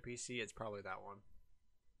coming to PC, it's probably that one.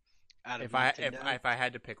 If I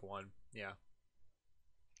had to pick one, yeah.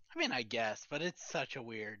 I mean, I guess, but it's such a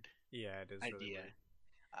weird it is idea. Really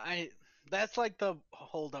weird. That's like the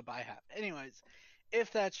holdup I have. Anyways,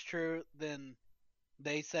 if that's true, then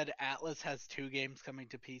they said Atlas has 2 games coming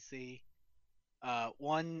to PC.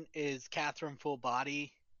 One is Catherine Full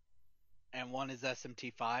Body, and one is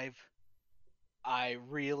SMT5. I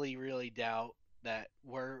really, really doubt that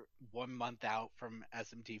we're 1 month out from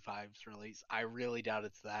SMT5's release. I really doubt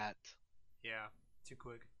it's that. Yeah, too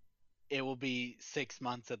quick. It will be 6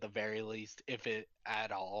 months at the very least, if it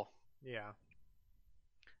at all. Yeah.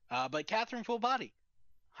 But Catherine Full Body,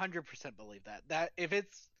 100% believe that. That if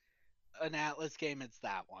it's an Atlas game, it's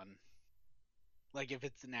that one. Like, if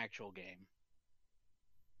it's an actual game.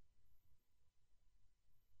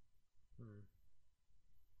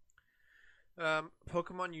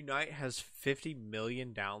 Pokemon Unite has 50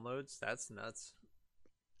 million downloads. That's nuts.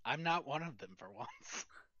 I'm not one of them for once.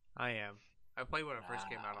 I am. I played when it first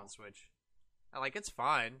came out on Switch. It's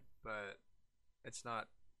fine, but it's not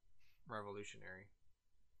revolutionary.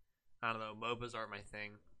 I don't know. MOBAs aren't my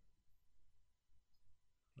thing.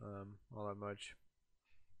 All that much.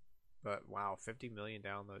 But wow, 50 million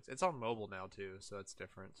downloads. It's on mobile now too, so that's a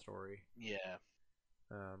different story. Yeah.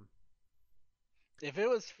 If it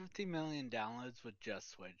was 50 million downloads with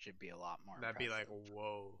just Switch, it'd be a lot more. That'd impressive. be like,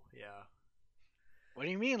 whoa, yeah. What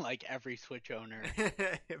do you mean, like every Switch owner?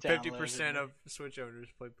 50% of Switch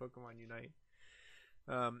owners play Pokemon Unite.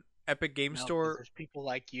 Epic Game Store. There's people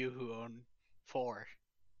like you who own 4.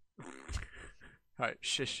 Alright,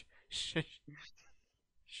 shush.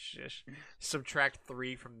 Subtract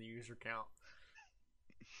 3 from the user count.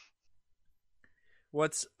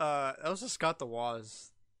 That was a Scott the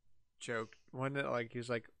Woz joke. When he was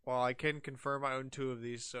like, well, I can confirm I own 2 of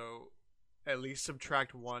these, so at least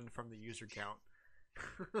subtract 1 from the user count.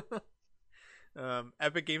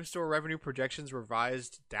 Epic Game Store revenue projections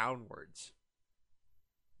revised downwards.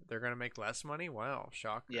 They're gonna make less money? Wow,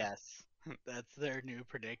 shocker. Yes, that's their new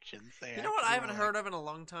predictions. You know what I haven't heard of in a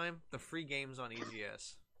long time? The free games on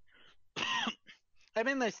EGS. I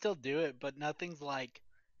mean, they still do it, but nothing's like,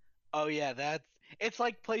 oh yeah, it's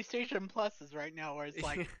like PlayStation Plus is right now, where it's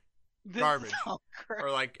like garbage, or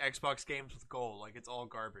like Xbox games with gold, like it's all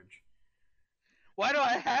garbage. Why do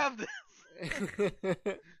I have this?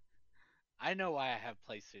 I know why I have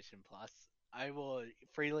PlayStation Plus. I will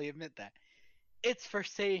freely admit that. It's for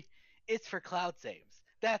it's for cloud saves.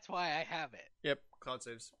 That's why I have it. Yep, cloud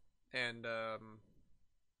saves. And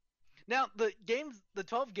Now the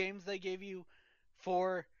 12 games they gave you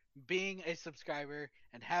for being a subscriber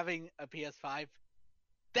and having a PS5,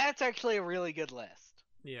 that's actually a really good list.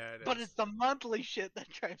 yeah, it But is. it's the monthly shit that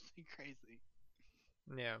drives me crazy.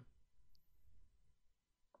 Yeah.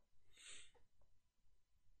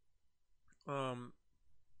 Um.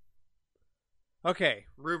 Okay,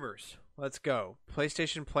 rumors. Let's go.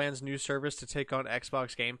 PlayStation plans new service to take on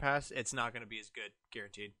Xbox Game Pass. It's not going to be as good,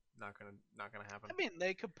 guaranteed. Not gonna happen. I mean,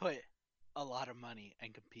 they could put a lot of money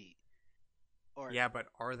and compete. Or Yeah, but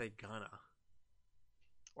are they gonna?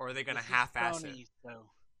 Or are they gonna this is half-ass it? Sony, so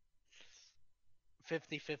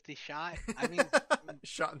 50-50 shot. I mean,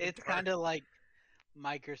 Shot in the it's dark. kind of like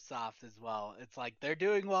Microsoft as well. It's like they're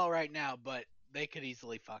doing well right now, but they could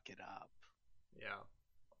easily fuck it up. Yeah.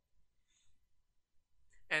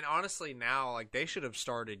 And honestly, now like they should have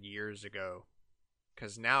started years ago,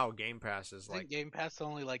 because now Game Pass is I think like, Game Pass is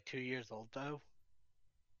only like 2 years old though.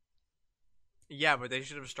 yeah, but they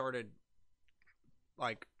should have started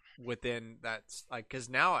like within that, like, because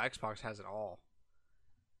now Xbox has it all.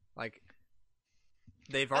 Like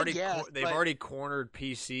they've already guess, they've but already cornered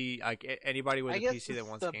PC. Like anybody with I a guess PC this that is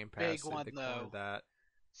wants the Game Pass, big they one cornered though. that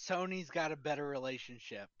Sony's got a better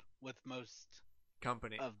relationship with most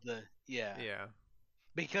company. of the Yeah.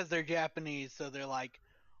 because they're Japanese, so they're like,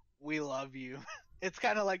 we love you. It's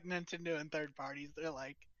kind of like Nintendo and third parties. They're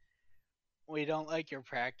like, we don't like your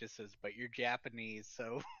practices, but you're Japanese,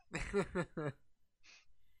 so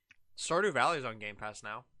Stardew Valley's on Game Pass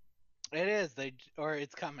now. it is. Or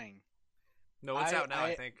it's coming. No, it's out now.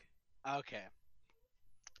 I think. Okay.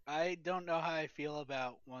 I don't know how I feel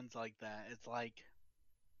about ones like that. It's like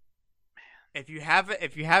If you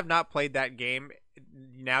have not played that game,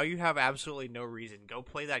 now you have absolutely no reason. Go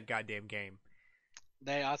play that goddamn game.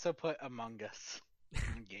 they also put Among Us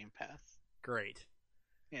on Game Pass. Great.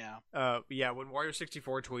 Yeah. Yeah. When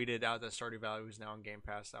Wario64 tweeted out that Stardew Valley was now on Game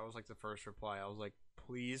Pass, that was like the first reply. I was like,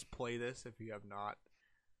 please play this if you have not.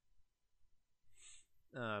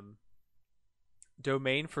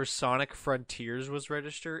 Domain for Sonic Frontiers was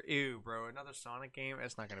registered. Ew, bro, another Sonic game?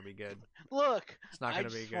 It's not gonna be good. Look, It's not I gonna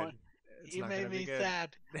be just good. want. It's You not made gonna be me good.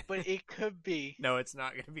 sad, but it could be. No, it's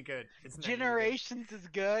not gonna be good. It's not gonna be good. Generations is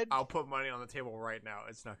good. I'll put money on the table right now.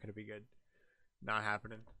 It's not gonna be good. Not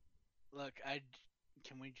happening. Look,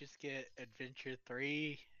 can we just get Adventure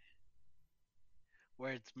 3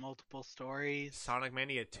 where it's multiple stories? Sonic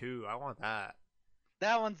Mania 2. I want that.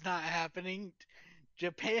 That one's not happening.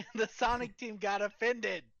 Japan, the Sonic team got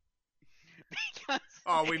offended because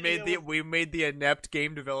Oh, we made the inept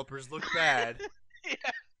game developers look bad. Yeah,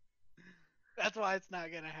 that's why it's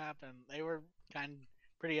not gonna happen. They were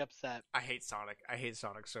pretty upset. I hate Sonic. I hate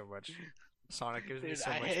Sonic so much. Sonic gives me Dude, so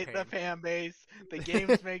I much hate pain. the fan base. The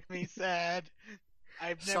games make me sad.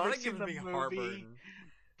 I've never Sonic seen gives the me movie, heartburn.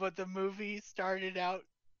 but the movie started out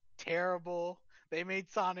terrible. They made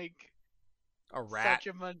Sonic A rat. such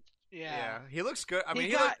a much. Yeah. Yeah. He looks good. I mean, He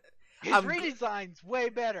he got looked. his I'm redesign's way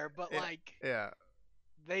better, but Yeah. like Yeah.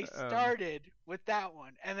 they started with that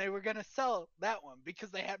one and they were gonna sell that one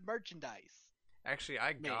because they had merchandise. Actually,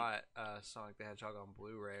 I Me. got Sonic the Hedgehog on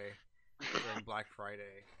Blu-ray during Black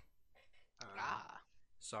Friday.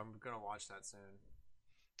 So I'm gonna watch that soon.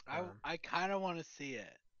 I kind of want to see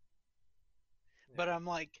it, Yeah. but I'm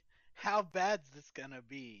like, how bad's this gonna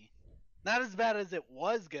be? Not as bad as it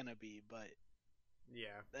was gonna be, but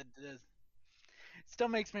Yeah. that does still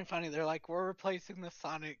makes me funny. They're like, we're replacing the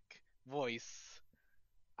Sonic voice.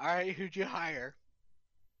 All right, who'd you hire?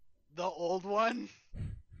 The old one.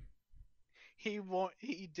 He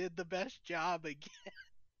did the best job again.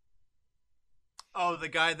 Oh, the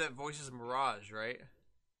guy that voices Mirage, right?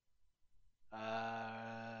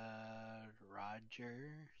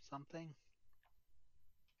 Roger something.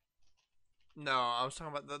 No, I was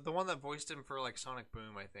talking about the one that voiced him for like Sonic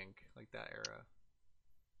Boom, I think, like that era.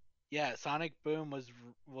 Yeah, Sonic Boom was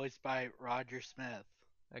voiced by Roger Smith.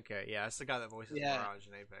 Okay, yeah, that's the guy that voices Mirage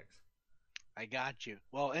in Apex. I got you.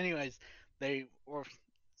 Well, anyways,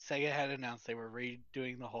 Sega had announced they were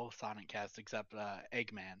redoing the whole Sonic cast except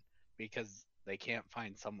Eggman because they can't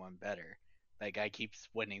find someone better. That guy keeps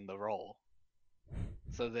winning the role.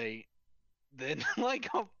 So then like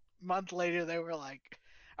a month later they were like,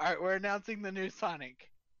 all right, we're announcing the new Sonic.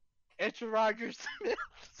 It's Roger Smith.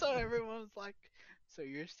 So everyone was like, so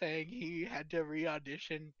you're saying he had to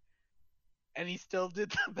re-audition and he still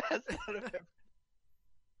did the best out of everything?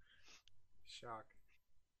 Shock.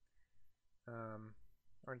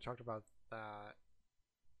 Already talked about that.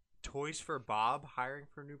 Toys for Bob hiring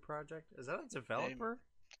for a new project. Is that a developer?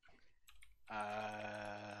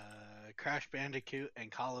 Crash Bandicoot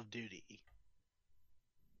and Call of Duty.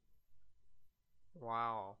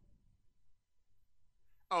 Wow.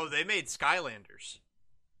 Oh, they made Skylanders.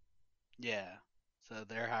 Yeah. So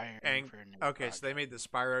they're hiring And for a new okay, project. so they made the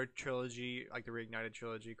Spyro trilogy, like the Reignited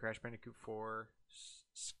trilogy, Crash Bandicoot 4,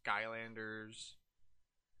 Skylanders.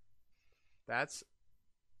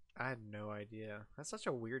 I had no idea. That's such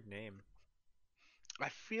a weird name. I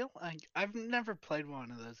feel like I've never played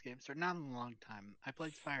one of those games, or not in a long time. I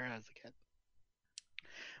played Spyro as a kid.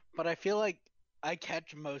 But I feel like I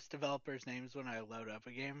catch most developers' names when I load up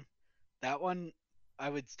a game. That one, I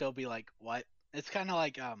would still be like, what? It's kind of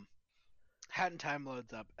like Hat in Time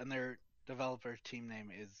loads up, and their developer's team name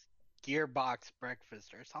is Gearbox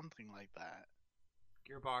Breakfast or something like that.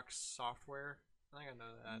 Gearbox Software. I think I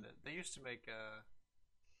know that. They used to make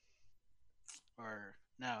Or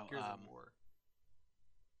no, Gears of War.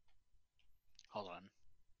 hold on.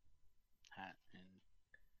 Hat and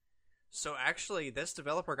So actually, this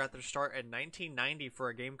developer got their start in 1990 for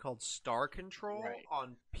a game called Star Control Right.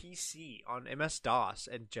 on PC, on MS-DOS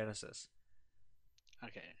and Genesis.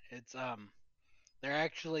 Okay, it's they're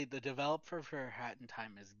actually the developer for Hat in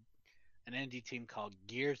Time is an indie team called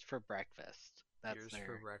Gears for Breakfast. That's Gears their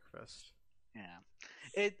for Breakfast.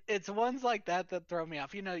 yeah. It's ones like that throw me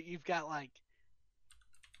off. You know, you've got like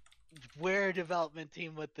we're a development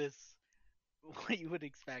team with this what you would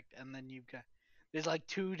expect, and then you've got there's like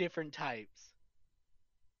two different types.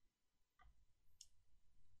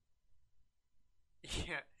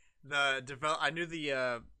 Yeah, I knew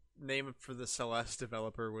the name for the Celeste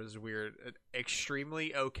developer was weird.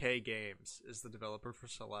 Extremely OK Games is the developer for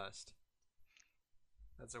Celeste.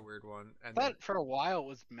 That's a weird one. And But for a while it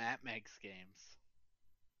was Matt Makes Games.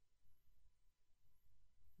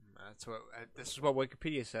 that's what this is what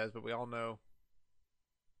Wikipedia says, but we all know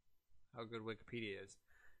how good Wikipedia is.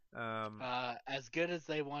 As good as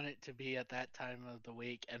they want it to be at that time of the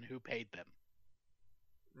week, and who paid them.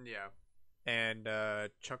 Yeah, and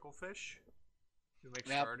Chucklefish, who makes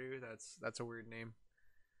Yep. Stardew. That's a weird name.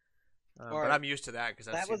 Or- but I'm used to that because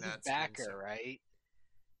I've That seen was his that. backer, right?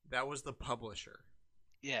 That was the publisher.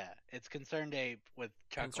 Yeah, it's Concerned Ape with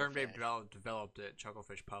Chucklefish. Concerned Babe developed it.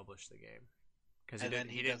 Chucklefish published the game because he And then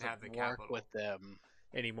didn't have the doesn't work capital with them.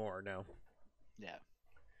 anymore. No. Yeah.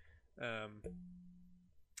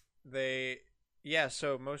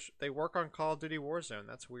 So they work on Call of Duty Warzone.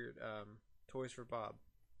 That's weird. Toys for Bob.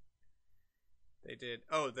 They did.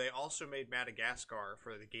 Oh, they also made Madagascar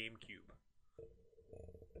for the GameCube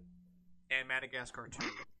and Madagascar 2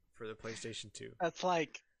 for the PlayStation 2. That's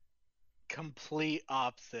like complete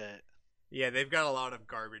opposite. Yeah, they've got a lot of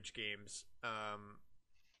garbage games.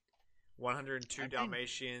 102 I think-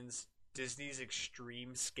 Dalmatians, Disney's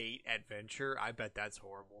Extreme Skate Adventure. I bet that's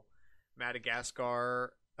horrible.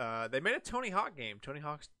 Madagascar. They made a Tony Hawk game. Tony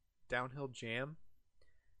Hawk's Downhill Jam.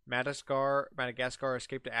 Madagascar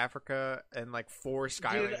Escape to Africa, and like 4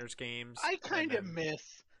 Skylanders games. I kind of and then-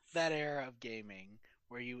 miss that era of gaming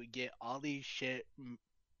where you would get all these shit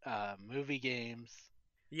movie games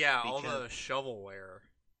Yeah, all the because- shovelware.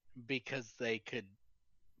 because they could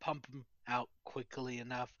pump them out quickly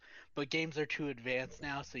enough. But games are too advanced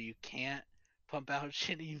now, so you can't pump out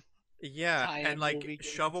shitty. Yeah, tie-in and like movie games.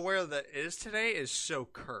 shovelware that is today is so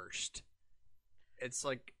cursed. It's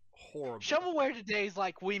like horrible. Shovelware today is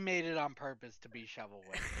like we made it on purpose to be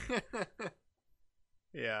shovelware.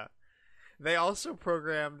 Yeah. They also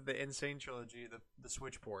programmed the Insane Trilogy, the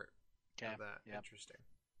Switch port. Okay. Of that. Yep. Interesting.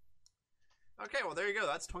 Okay, well there you go.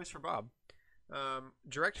 That's Toys for Bob.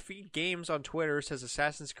 Direct Feed Games on Twitter says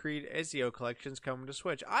Assassin's Creed Ezio Collection's coming to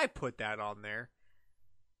Switch. I put that on there.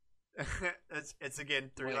 it's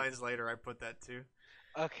again 3 Wait. lines later. I put that too.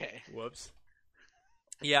 Okay. Whoops.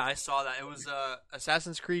 Yeah, I saw that. It was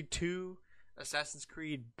Assassin's Creed 2, Assassin's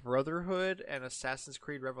Creed Brotherhood, and Assassin's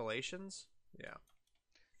Creed Revelations. Yeah.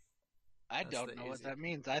 I That's don't the know what Ezio. that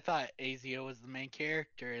means. I thought Ezio was the main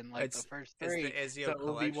character in like It's- the first it's 3. the Ezio so it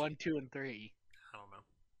will be collection. 1, 2, and 3. I don't know.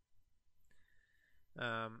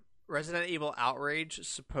 Resident Evil Outrage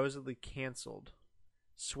supposedly canceled.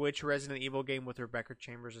 Switch Resident Evil game with Rebecca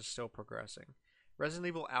Chambers is still progressing. Resident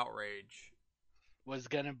Evil Outrage. Was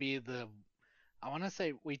gonna be the. I want to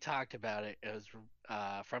say we talked about it. It was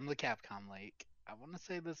from the Capcom leak. I want to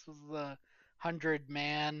say this was the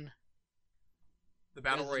 100-man The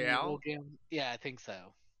Battle Resident Evil Royale game. Yeah, I think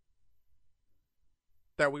so.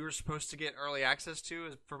 that we were supposed to get early access to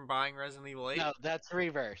is from buying Resident Evil 8. No, that's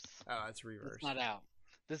Reverse. Oh, that's reverse. It's not out.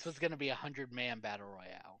 This was gonna be a 100-man battle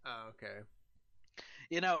royale. Oh, okay.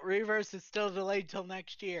 You know, Reverse is still delayed till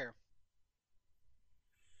next year.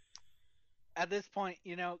 at this point, I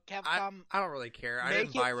Capcom, I don't really care. I didn't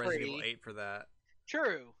make it buy Resident Evil free. 8 for that.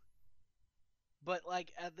 True. But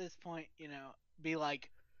like at this point, be like,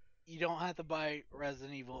 you don't have to buy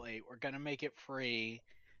Resident Evil 8. We're gonna make it free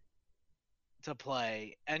to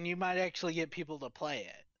play, and you might actually get people to play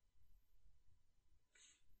it.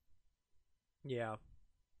 Yeah.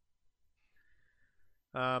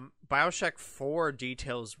 Bioshock 4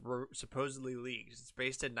 details were supposedly leaked. It's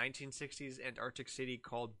based in 1960s Antarctic city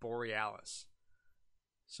called Borealis.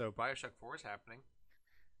 So Bioshock 4 is happening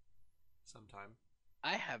sometime.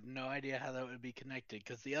 I have no idea how that would be connected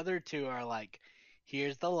because the other two are like,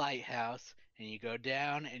 here's the lighthouse, and you go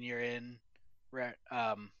down, and you're in,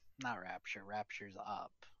 not Rapture. Rapture's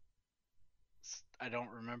up. I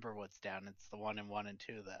don't remember what's down. It's the one in 1 and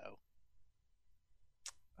 2 though.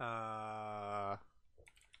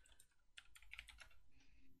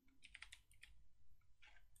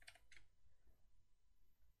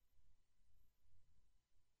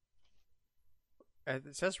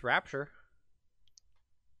 It says Rapture.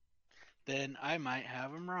 Then I might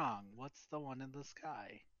have them wrong. What's the one in the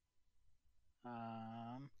sky?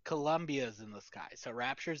 Columbia's in the sky. So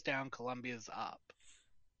Rapture's down, Columbia's up.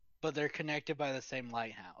 But they're connected by the same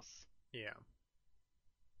lighthouse. Yeah.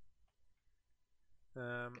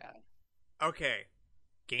 Got it. Okay.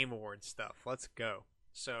 Game Awards stuff. Let's go.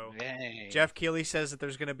 So Yay. Jeff Keighley says that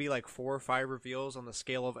there's going to be like 4 or 5 reveals on the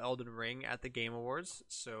scale of Elden Ring at the Game Awards.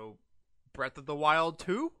 So Breath of the Wild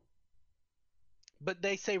 2? But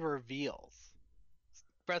they say reveals.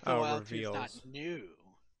 Breath of the Wild 2 is not reveals. new.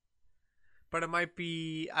 But it might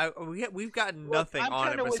be. We've gotten Look, nothing I'm on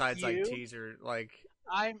it kinda with besides like you. teaser. Like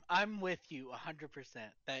I'm with you 100%.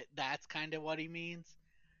 That's kind of what he means.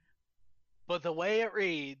 But the way it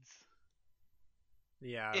reads,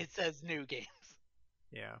 yeah, it says new games.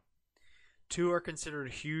 yeah. 2 are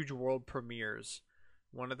considered huge world premieres.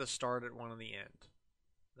 One at the start and one at the end.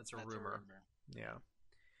 That's a rumor. Yeah.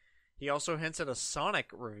 He also hints at a Sonic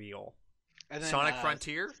reveal. And then, Sonic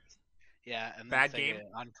Frontier. Yeah, and then Bad Sega game?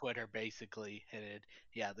 on Twitter basically hinted,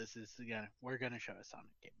 yeah, we're gonna show a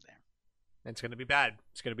Sonic game there. It's gonna be bad.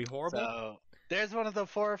 It's gonna be horrible. So there's one of the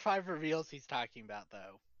 4 or 5 reveals he's talking about,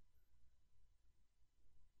 though.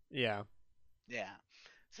 Yeah. Yeah.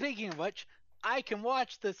 Speaking of which, I can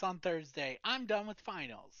watch this on Thursday. I'm done with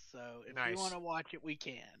finals, so if Nice. you want to watch it, we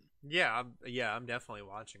can. Yeah. I'm definitely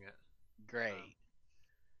watching it. Great.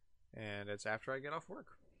 And it's after I get off work.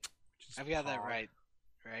 I've got that right.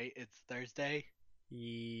 Right? It's Thursday?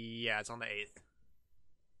 Yeah, it's on the 8th.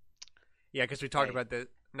 Yeah, because we talked about the.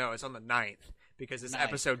 No, it's on the 9th. Because this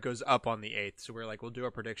episode goes up on the 8th. So we're like, we'll do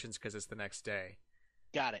our predictions because it's the next day.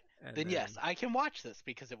 Got it. And then yes, I can watch this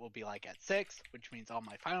because it will be like at 6, which means all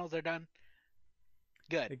my finals are done.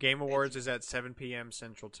 Good. The Game Awards is at 7 p.m.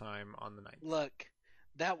 Central Time on the 9th. Look,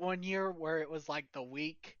 that one year where it was like the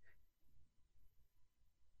week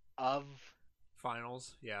of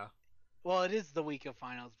Finals, yeah. Well, it is the week of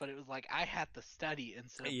finals, but it was like I had to study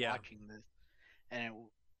instead of watching this, and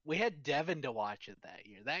we had Devin to watch it that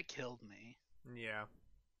year. That killed me. Yeah.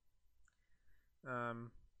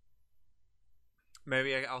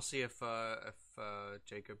 Maybe I'll see if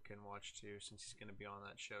Jacob can watch too, since he's going to be on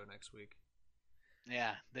that show next week.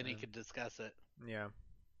 Yeah, then he could discuss it. Yeah.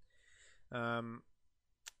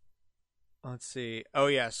 Let's see. Oh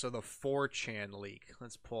yeah, so the 4chan leak.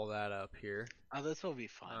 Let's pull that up here. Oh, this will be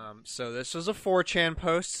fun. So this was a 4chan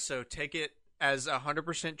post, so take it as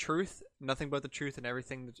 100% truth, nothing but the truth and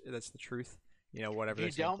everything that's the truth. You know, whatever.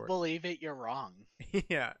 If you don't believe it, you're wrong.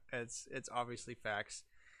 Yeah, it's obviously facts.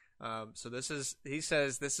 So he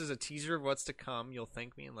says this is a teaser of what's to come. You'll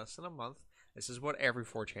thank me in less than a month. This is what every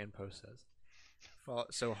 4chan post says.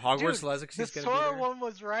 So Hogwarts Legacy is going to be there. The Sora one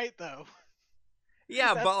was right though.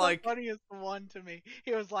 Yeah, That's but the like funniest one to me.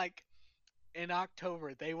 He was like, in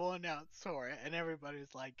October they will announce Sora, and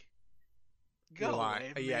everybody's like, "Go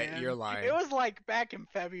away, man." Yeah, you're lying. It was like back in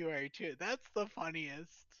February too. That's the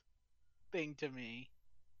funniest thing to me.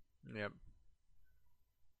 Yep.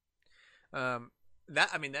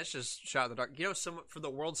 That's just shot in the dark. You know, for the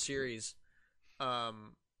World Series,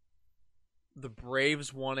 the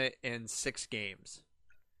Braves won it in 6 games.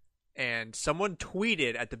 And someone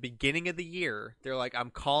tweeted at the beginning of the year, they're like, I'm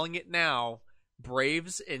calling it now,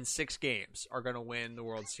 Braves in 6 games are going to win the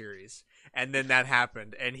World Series. And then that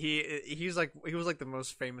happened. And he was like the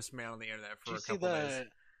most famous man on the internet for a couple days. Did you see the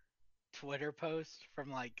Twitter post from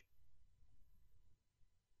like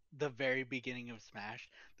the very beginning of Smash?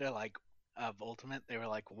 They're like, of Ultimate, they were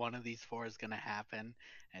like, one of these 4 is going to happen.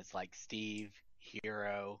 And it's like Steve,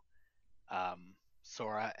 Hero,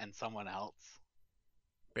 Sora, and someone else.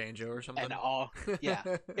 Banjo or something? And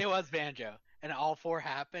it was Banjo. And all 4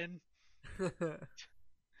 happened. So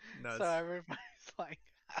Nuts. everybody's like,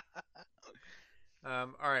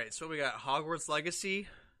 All right, so we got Hogwarts Legacy,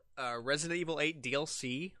 Resident Evil 8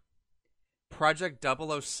 DLC, Project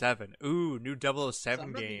 007. Ooh, new 007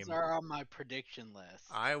 some of these game. are on my prediction list.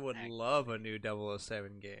 I would Actually. love a new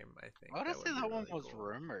 007 game. I think I want to that say would be that one really was cool.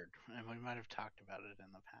 rumored, and we might have talked about it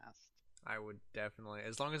in the past, I would definitely,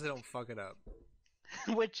 as long as they don't fuck it up.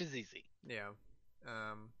 which is easy. Yeah.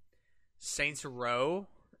 Saints Row.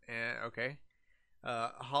 Okay.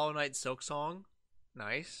 Hollow Knight Silksong.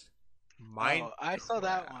 Nice. I saw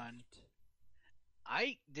that one.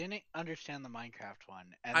 I didn't understand the Minecraft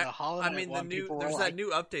one, and the Hollow Knight one. There's that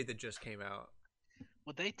new update that just came out.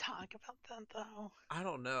 Would they talk about that though? I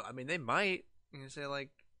don't know. I mean, they might. You know, say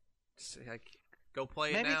like, go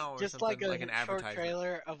play Maybe it now, or just something like a an short advertisement.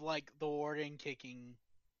 trailer of like the warden kicking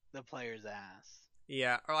the player's ass.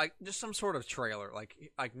 Yeah, or like just some sort of trailer, like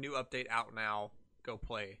new update out now. Go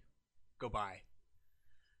play, go buy.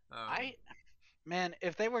 Man,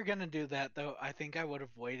 if they were gonna do that though, I think I would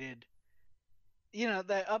have waited. You know,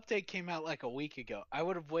 that update came out like a week ago. I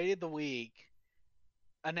would have waited the week,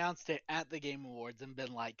 announced it at the Game Awards, and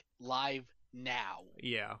been like, live now.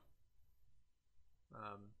 Yeah.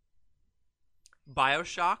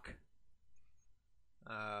 BioShock.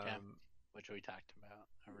 Which we talked about.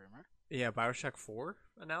 A rumor. Yeah, BioShock 4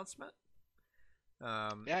 announcement.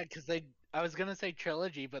 Yeah, because I was gonna say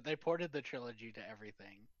trilogy, but they ported the trilogy to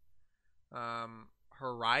everything.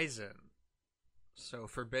 Horizon. So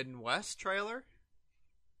Forbidden West trailer.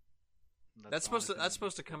 That's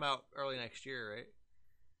supposed to come out early next year, right?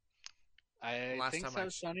 I think so.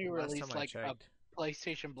 Sony released like a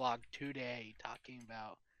PlayStation blog today talking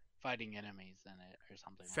about fighting enemies in it or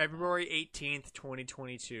something. February 18th,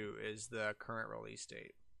 2022 is the current release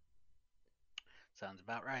date. Sounds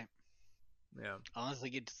about right. Yeah. Unless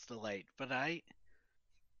it gets delayed. But I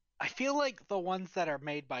feel like the ones that are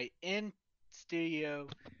made by in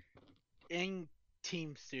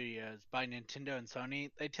team studios by Nintendo and Sony,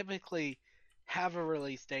 they typically have a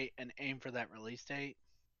release date and aim for that release date.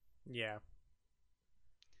 Yeah.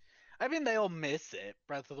 I mean, they'll miss it.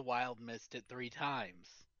 Breath of the Wild missed it 3 times.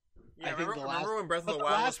 Yeah, remember when Breath of the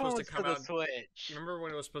Wild was supposed to come out? Switch. Remember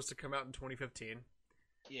when it was supposed to come out in 2015?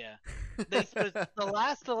 Yeah. The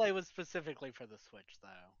last delay was specifically for the Switch, though,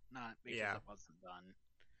 not because it wasn't done.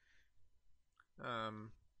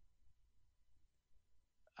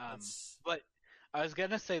 But I was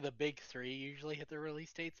gonna say the big 3 usually hit their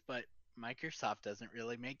release dates, but Microsoft doesn't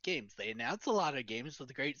really make games. They announce a lot of games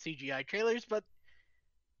with great CGI trailers, but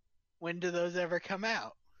when do those ever come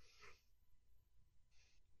out?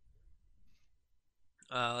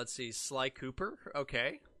 Let's see. Sly Cooper.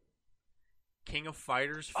 Okay. King of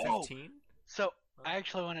Fighters 15. So I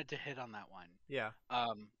actually wanted to hit on that one. Yeah.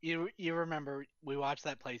 You remember we watched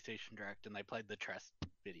that PlayStation Direct and they played the Trest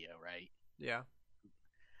video, right? Yeah.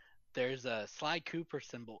 There's a Sly Cooper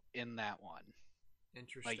symbol in that one.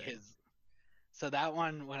 Interesting. So that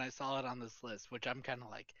one, when I saw it on this list, which I'm kind of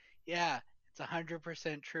like, yeah, it's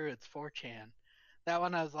 100% true. It's 4chan. That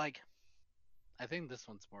one, I was like, I think this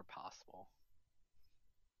one's more possible.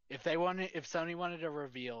 If Sony wanted a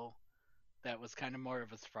reveal that was kind of more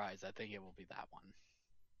of a surprise, I think it will be that one.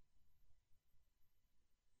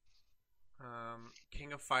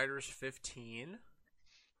 King of Fighters 15.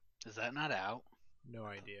 Is that not out? No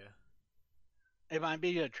idea. It might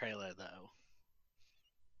be a trailer though.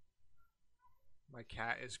 My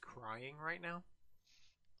cat is crying right now.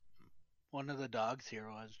 One of the dogs here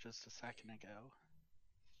was just a second ago.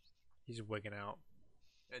 He's wigging out.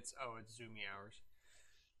 It's Zoomy hours.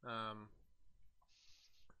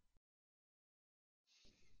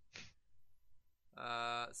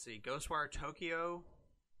 Let's see. Ghostwire Tokyo.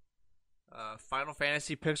 Final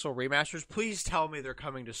Fantasy Pixel remasters. Please tell me they're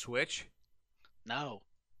coming to Switch. No.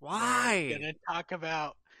 Why? We're gonna talk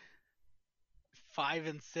about 5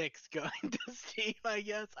 and 6 going to Steam, I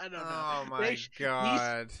guess. I don't know. Oh my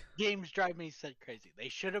god. These games drive me so crazy. They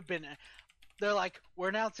should have been. They're like, we're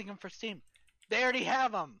announcing them for Steam. They already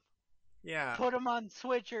have them. Yeah. Put them on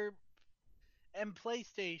Switch and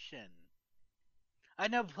PlayStation. I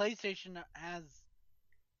know PlayStation has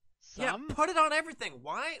some. Yeah, put it on everything.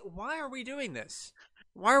 Why are we doing this?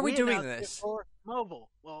 Why are we doing this? For mobile.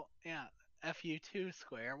 Well, yeah. FU2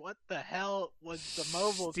 Square. What the hell was the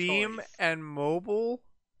mobile Steam choice? and mobile?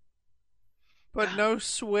 But no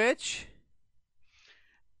Switch?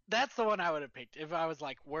 That's the one I would have picked. If I was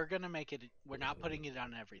like, we're going to make it, we're not putting it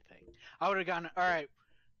on everything. I would have gone, alright,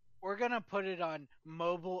 we're going to put it on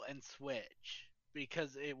mobile and Switch.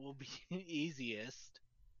 Because it will be easiest.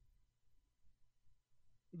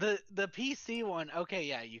 The PC one, okay,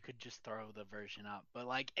 yeah, you could just throw the version up, but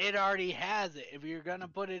like it already has it. If you're gonna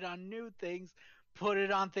put it on new things, put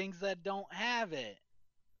it on things that don't have it.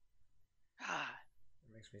 Ah,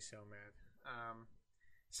 It makes me so mad.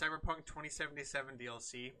 Cyberpunk 2077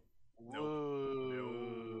 DLC. Nope. No. No. No.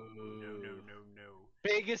 woo! No. No.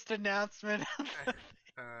 Biggest announcement.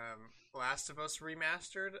 Last of Us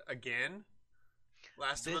remastered again.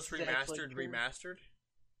 Last of This Us is actually remastered. true. Remastered.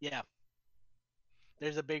 Yeah,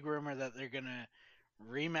 there's a big rumor that they're gonna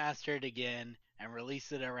remaster it again and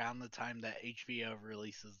release it around the time that HBO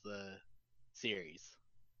releases the series.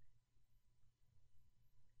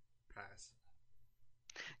 Pass.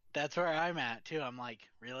 That's where I'm at too. I'm like,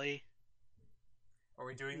 really? Are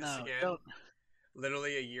we doing this No, again? don't.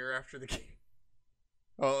 Literally a year after the game.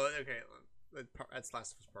 Oh, okay. That's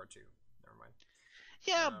Last of Us Part 2. Never mind.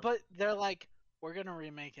 Yeah, but they're like, we're gonna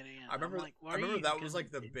remake it again. I remember. I'm like, what I are remember you that was gonna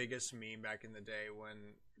like the do? biggest meme back in the day when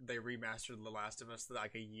they remastered The Last of Us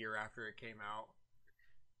like a year after it came out.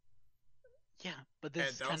 Yeah, but this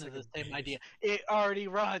And is that kind was of like the the same biggest. idea. It already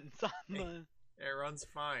runs on the. It runs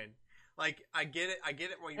fine. Like I get it. I get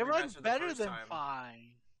it when you It runs remastered the better first than time. fine.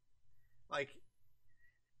 Like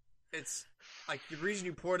it's like the reason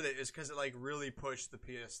you ported it is because it like really pushed the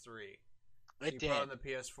PS3. So It you put it did. on the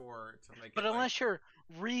PS4 to make But it like unless you're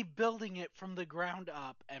rebuilding it from the ground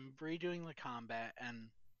up and redoing the combat and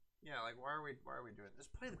yeah, like why are we doing this?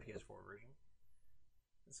 Just play the PS4 version.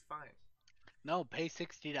 It's fine. no, pay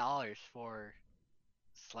 $60 for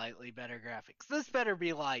slightly better graphics. This better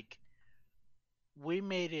be like we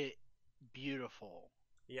made it beautiful.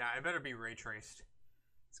 Yeah, it better be ray traced.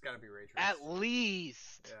 It's got to be ray traced. At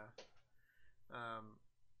least. Yeah.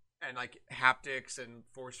 And like haptics and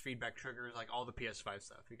force feedback triggers, like all the PS5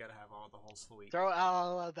 stuff. You got to have all the whole suite. Throw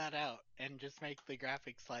all of that out and just make the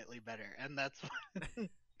graphics slightly better. And that's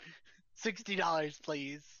 $60,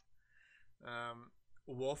 please.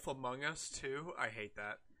 Wolf Among Us 2, I hate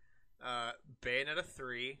that. Bayonetta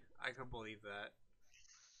 3, I could believe that.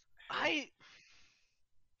 I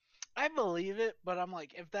believe it, but I'm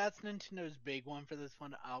like, if that's Nintendo's big one for this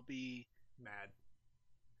one, I'll be Mad.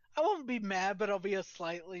 I won't be mad, but I'll be a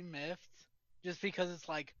slightly miffed, just because it's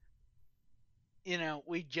like,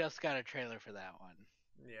 we just got a trailer for that one,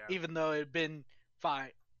 Yeah. even though it'd been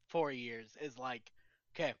 4 years. Is like,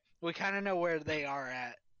 okay, we kind of know where they are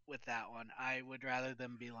at with that one. I would rather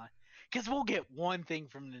them be like, because we'll get one thing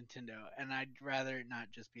from Nintendo, and I'd rather it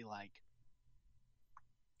not just be like,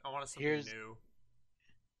 I want something here's. new.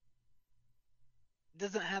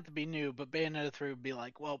 Doesn't have to be new, but Bayonetta 3 would be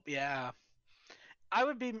like, well, yeah.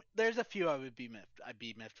 There's a few I would be miffed. I'd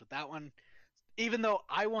be miffed with that one. Even though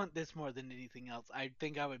I want this more than anything else, I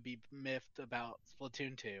think I would be miffed about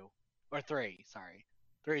Splatoon 2. Or 3, sorry.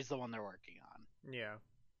 3 is the one they're working on. Yeah.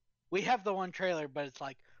 We have the one trailer, but it's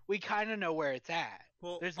like, we kind of know where it's at.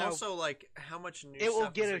 Well, there's also, like, how much new it will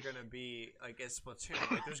stuff get is there a- going to be, like, as Splatoon?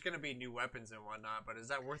 Like, there's going to be new weapons and whatnot, but is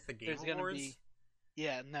that worth the Game There's going to Awards? be.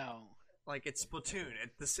 Yeah, no. Like, it's Splatoon.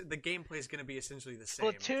 The gameplay is going to be essentially the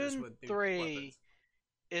same. just Splatoon with new 3 weapons.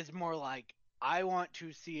 is more like, I want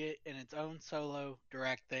to see it in its own solo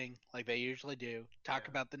direct thing, like they usually do. Talk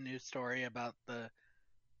Yeah. about the news story about the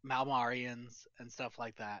Malmarians and stuff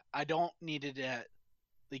like that. I don't need it at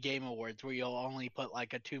the Game Awards where you'll only put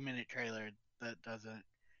like a 2-minute trailer that doesn't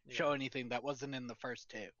show anything that wasn't in the first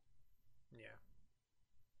two. Yeah.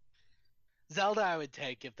 Zelda I would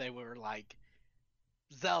take if they were like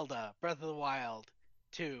Zelda Breath of the Wild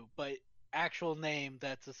 2, but actual name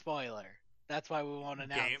that's a spoiler. That's why we won't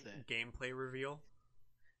announce it. Gameplay reveal.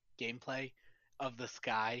 Gameplay of the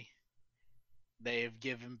sky they have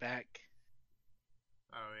given back.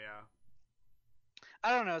 Oh yeah.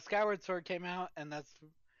 I don't know. Skyward Sword came out, and that's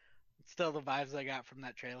still the vibes I got from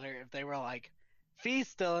that trailer. If they were like, Fi's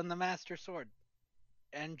still in the Master Sword,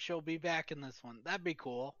 and she'll be back in this one, that'd be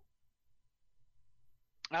cool.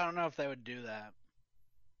 I don't know if they would do that.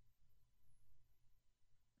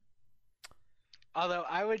 Although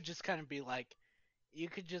I would just kind of be like, you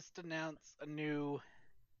could just announce a new,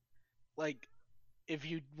 like, if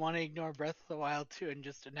you want to ignore Breath of the Wild 2 and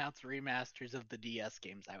just announce remasters of the DS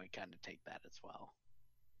games, I would kind of take that as well.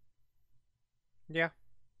 Yeah.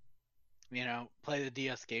 Play the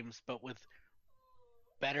DS games, but with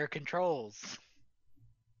better controls.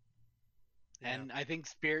 Yeah. And I think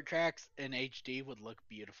Spirit Tracks in HD would look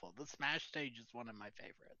beautiful. The Smash stage is one of my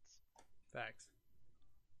favorites. Facts.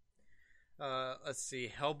 Let's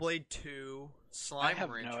see. Hellblade 2, Slime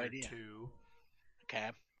Rancher 2. Okay.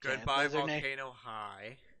 Goodbye Volcano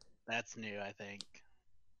High. That's new, I think.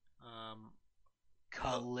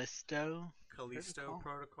 Callisto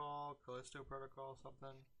Protocol? Protocol,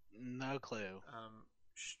 something. No clue.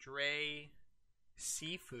 Stray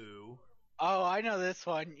Sifu. Oh, I know this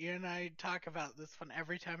one. You and I talk about this one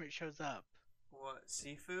every time it shows up. What,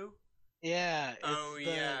 Sifu? Yeah, Oh, it's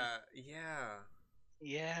the yeah.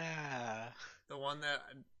 yeah. The one that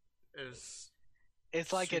is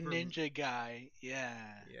It's like a super. ninja guy.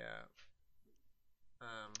 Yeah. Yeah.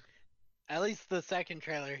 At least the second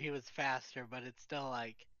trailer, he was faster, but it's still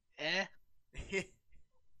like, eh.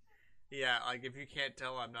 Yeah, like if you can't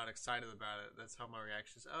tell I'm not excited about it, that's how my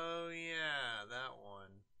reaction is. Oh, yeah, that one.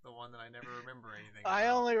 The one that I never remember anything I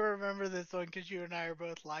about. only remember this one because you and I are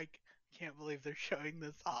both like, can't believe they're showing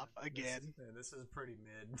this off again. This is pretty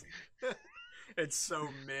mid. It's so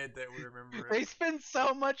mid that we remember They it. spend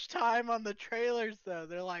so much time on the trailers, though.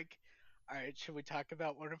 They're like, all right, should we talk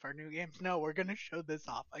about one of our new games? No, we're going to show this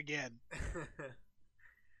off again.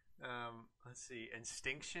 Let's see.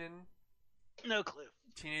 Instinction. No clue.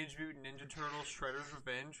 Teenage Mutant Ninja Turtles Shredder's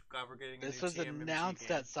Revenge. Glad we're getting This a new was TMNT announced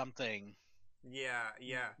game. at something. Yeah.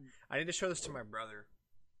 I need to show this to my brother.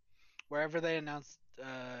 Wherever they announced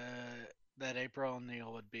that April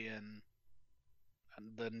O'Neil would be in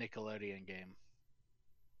the Nickelodeon game.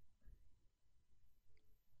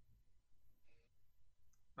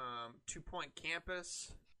 2 Point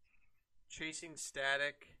Campus, Chasing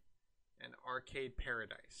Static, and Arcade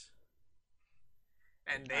Paradise.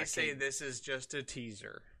 And they say this is just a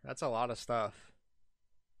teaser. That's a lot of stuff.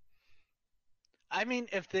 I mean,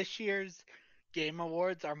 if this year's Game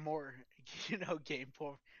Awards are more, game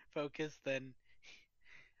focused than,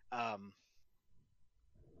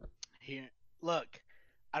 here, look,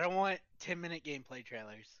 I don't want 10-minute gameplay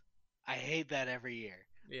trailers. I hate that every year.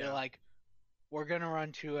 Yeah. They're like, we're gonna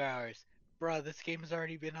run 2 hours. Bruh, this game has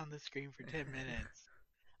already been on the screen for 10 minutes.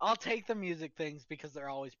 I'll take the music things because they're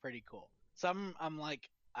always pretty cool. Some, I'm like,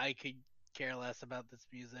 I could care less about this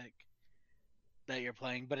music that you're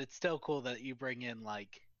playing, but it's still cool that you bring in,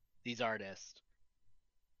 like, these artists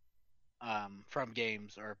from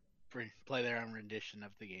games or play their own rendition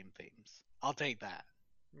of the game themes. I'll take that.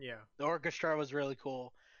 Yeah. The orchestra was really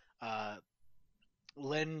cool.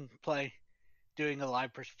 Lynn doing a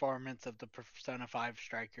live performance of the Persona 5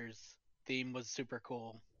 Strikers theme was super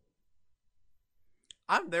cool.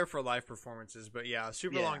 I'm there for live performances, but yeah,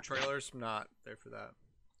 super long trailers, I'm not there for that.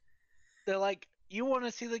 They're like, you want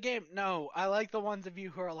to see the game? No, I like the ones of you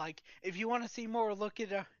who are like, if you want to see more, look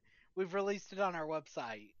at it. We've released it on our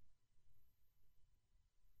website.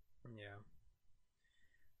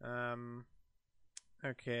 Yeah.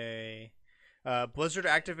 Okay. Blizzard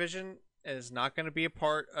Activision is not going to be a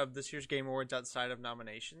part of this year's Game Awards outside of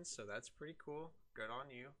nominations, so that's pretty cool. Good on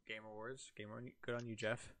you, Game Awards. Good on you,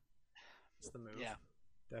 Jeff. It's the move. Yeah.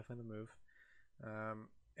 Definitely the move.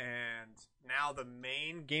 And now the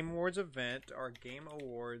main Game Awards event are Game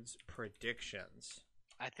Awards predictions.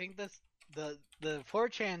 I think the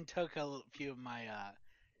 4chan took a few of my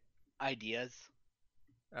ideas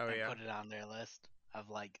and put it on their list of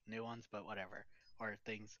like new ones, but whatever, or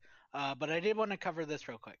things. But I did want to cover this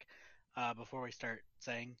real quick before we start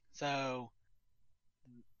saying. So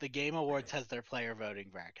the Game Awards has their player voting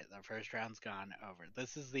bracket. The first round's gone over.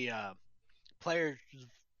 This is the Player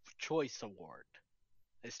Choice Award.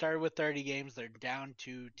 They started with 30 games. They're down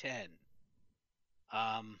to 10.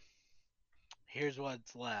 Here's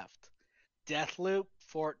what's left. Deathloop,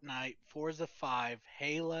 Fortnite, Forza 5,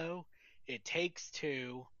 Halo, It Takes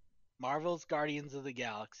Two, Marvel's Guardians of the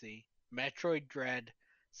Galaxy, Metroid Dread,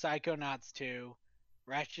 Psychonauts 2,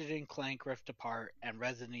 Ratchet & Clank Rift Apart, and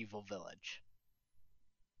Resident Evil Village.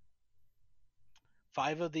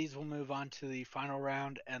 5 of these will move on to the final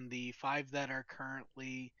round, and the 5 that are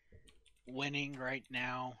currently winning right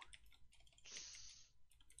now.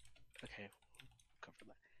 Okay, cover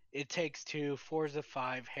that. It Takes Two, Forza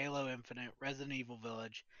 5, Halo Infinite, Resident Evil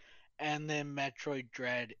Village, and then Metroid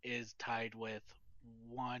Dread is tied with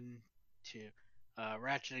 1, 2,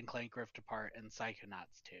 Ratchet & Clank Rift Apart, and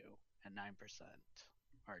Psychonauts 2 at 9%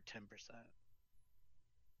 or 10%.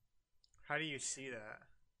 How do you see that?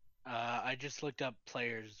 I just looked up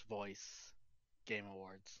Player's Voice Game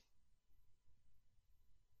Awards.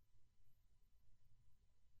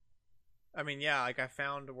 I mean, yeah, like I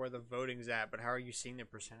found where the voting's at, but how are you seeing the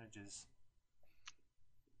percentages?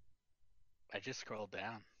 I just scrolled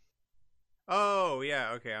down. Oh,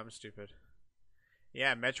 yeah, okay, I'm stupid.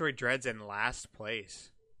 Yeah, Metroid Dread's in last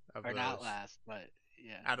place. Or not last, but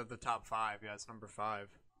yeah. Out of the top 5, yeah, it's number 5.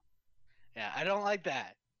 Yeah, I don't like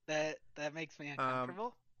that. That makes me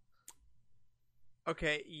uncomfortable.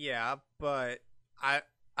 Okay, yeah, but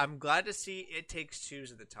I'm glad to see It Takes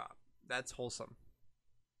Two's at the top. That's wholesome.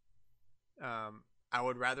 I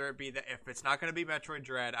would rather it be that. If it's not going to be Metroid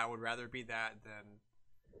Dread, I would rather it be that than,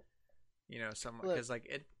 some Look, because like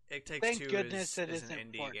it takes thank two goodness it is an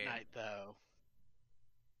isn't indie Fortnite, game. though.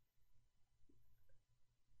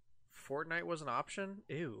 Fortnite was an option.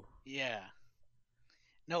 Ew. Yeah.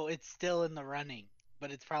 No, it's still in the running,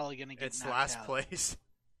 but it's probably going to get It's knocked last out. place.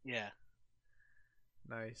 Yeah.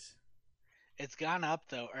 Nice. It's gone up,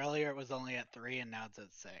 though. Earlier it was only at 3, and now it's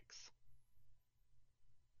at 6.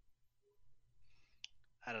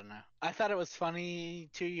 I don't know. I thought it was funny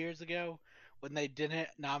 2 years ago when they didn't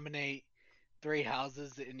nominate Three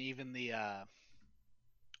Houses in even the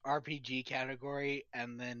RPG category,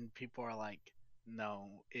 and then people are like,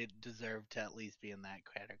 no, it deserved to at least be in that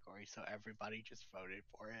category, so everybody just voted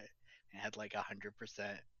for it and had like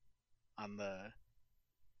 100% on the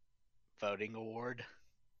voting award.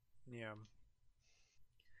 Yeah.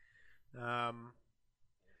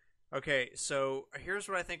 Okay, so here's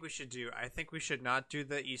what I think we should do. I think we should not do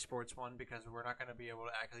the esports one because we're not going to be able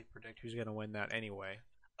to actually predict who's going to win that anyway.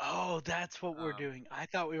 Oh, that's what we're Um, doing. I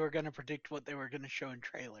thought we were going to predict what they were going to show in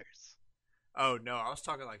trailers. Oh no, I was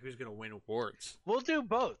talking like who's going to win awards. We'll do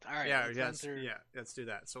both. All right, Yeah, let's run through. yeah. Let's do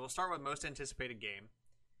that. So we'll start with most anticipated game.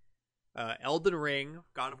 Elden Ring,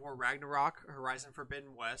 God of War Ragnarok, Horizon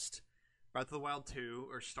Forbidden West, Breath of the Wild 2,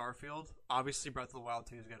 or Starfield. Obviously, Breath of the Wild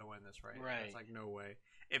 2 is going to win this, right? Right. It's like no way.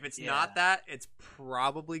 If it's Yeah. not that, it's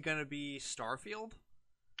probably going to be Starfield.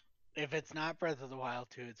 If it's not Breath of the Wild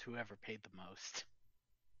 2, it's whoever paid the most.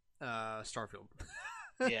 Starfield.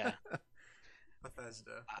 Yeah.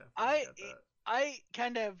 Bethesda. I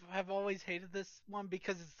kind of have always hated this one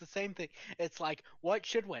because it's the same thing. It's like, what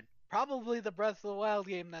should win? Probably the Breath of the Wild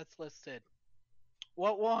game that's listed.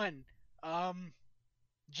 What won?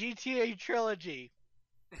 GTA Trilogy.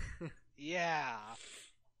 Yeah.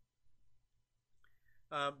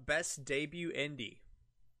 Best debut indie: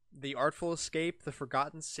 The Artful Escape, The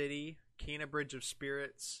Forgotten City, Kena Bridge of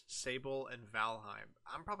Spirits, Sable, and Valheim.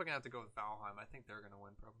 I'm probably gonna have to go with Valheim. I think they're gonna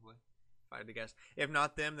win probably. If I had to guess, if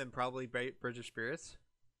not them, then probably Bridge of Spirits.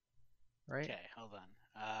 Right? Okay, hold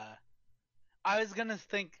on. I was gonna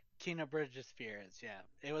think Kena Bridge of Spirits. Yeah,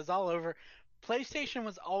 it was all over. PlayStation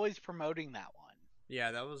was always promoting that one.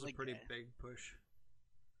 Yeah, that was a Like, pretty big push.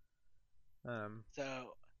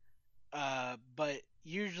 So, but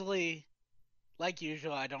usually, like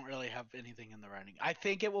usual, I don't really have anything in the running. I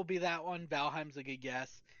think it will be that one. Valheim's a good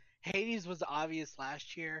guess. Hades was obvious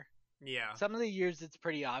last year. Yeah. Some of the years it's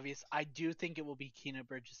pretty obvious. I do think it will be Kena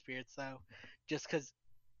Bridge of Spirits though, just because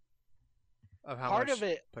Of how part much of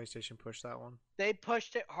it PlayStation pushed that one. they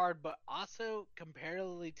pushed it hard, but also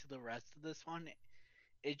comparatively to the rest of this one,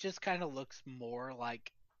 it just kind of looks more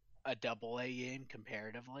like a AA game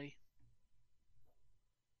comparatively.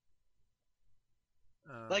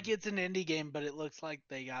 Like it's an indie game, but it looks like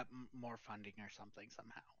they got more funding or something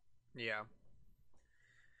somehow. Yeah.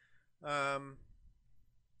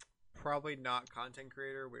 Probably not content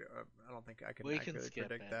creator. I don't think I can We can accurately skip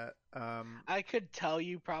predict it. that. I could tell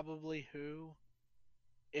you probably who.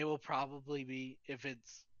 It will probably be if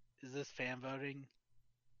it's. Is this fan voting?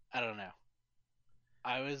 I don't know.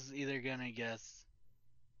 I was either gonna guess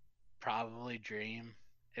probably Dream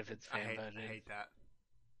if it's fan voted, I hate that.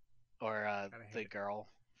 or Kinda hate the it. girl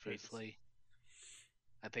Hate this. Fusely.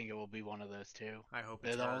 I think it will be one of those two. I hope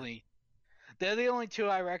They're it's the her. they're the only two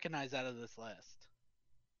I recognize out of this list.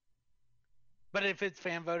 But if it's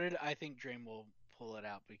fan voted, I think Dream will pull it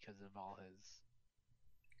out because of all his.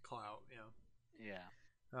 Clout. Yeah.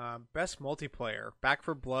 Yeah. Best multiplayer: Back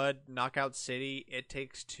for Blood, Knockout City, It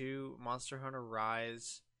Takes Two, Monster Hunter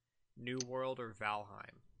Rise, New World, or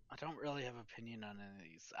Valheim. I don't really have opinion on any of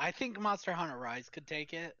these. I think Monster Hunter Rise could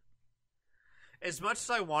take it. As much as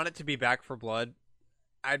I want it to be Back for Blood,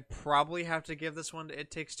 I'd probably have to give this one to It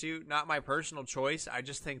Takes Two. Not my personal choice. I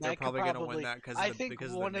just think they're That could probably going to win that because I think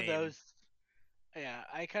because one of of the name. those. Yeah,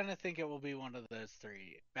 I kind of think it will be one of those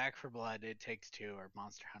three: Back for Blood, It Takes Two, or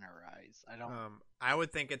Monster Hunter Rise. I don't. I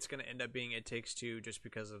would think it's going to end up being It Takes Two just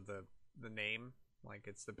because of the name, like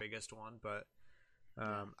it's the biggest one. But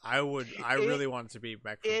I really want it to be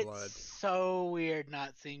Back for Blood. It's so weird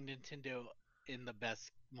not seeing Nintendo in the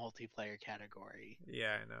best multiplayer category.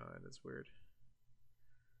 Yeah, I know it is weird.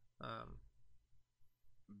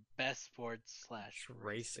 Best sports /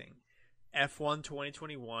 racing. F1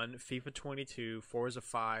 2021, FIFA 22, Forza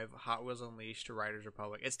 5, Hot Wheels Unleashed, Riders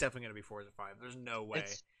Republic. It's definitely going to be Forza 5. There's no way.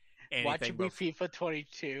 Watch it be FIFA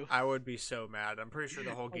 22. I would be so mad. I'm pretty sure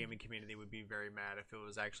the whole gaming community would be very mad if it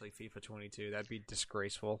was actually FIFA 22. That'd be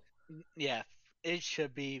disgraceful. Yeah, it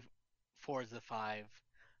should be Forza 5.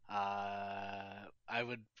 I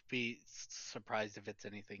would be surprised if it's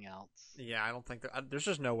anything else. Yeah, I don't think there's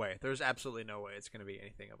just no way. There's absolutely no way it's going to be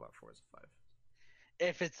anything about Forza 5.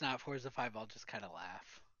 If it's not Forza 5, I'll just kind of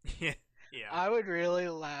laugh. Yeah. Yeah. I would really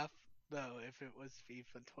laugh though if it was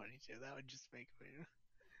FIFA 22. That would just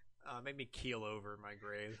Make me keel over my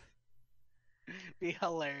grave. be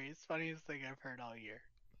hilarious. Funniest thing I've heard all year.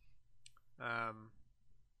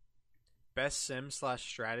 Best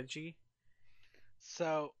sim/strategy.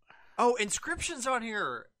 So Oh, Inscription's on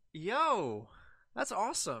here. Yo, that's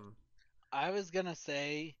awesome. I was gonna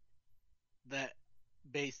say that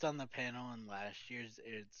based on the panel in last year's,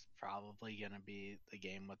 it's probably gonna be the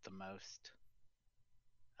game with the most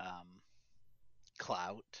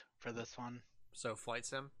clout for this one. So Flight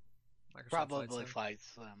Sim, Microsoft Probably Flight Flight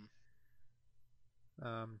Sim.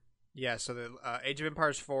 Sim. Yeah. So the Age of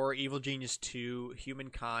Empires 4, Evil Genius 2,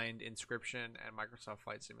 Humankind, Inscription, and Microsoft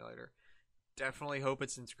Flight Simulator. Definitely hope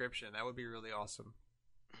it's Inscription. That would be really awesome.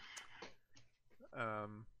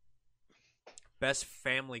 Best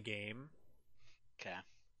family game. Okay.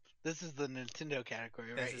 This is the Nintendo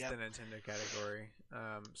category, right? This is the Nintendo category.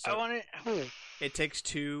 I So want it. It Takes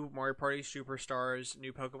Two, Mario Party Superstars,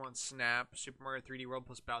 New Pokemon Snap, Super Mario 3D World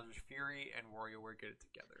plus Bowser's Fury, and WarioWare Get It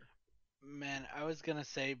Together. Man, I was gonna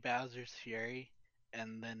say Bowser's Fury,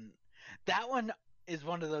 and then that one is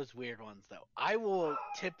one of those weird ones, though. I will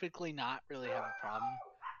typically not really have a problem.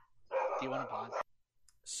 Do you want to pause?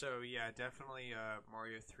 So yeah, definitely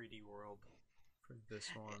Mario 3D World for this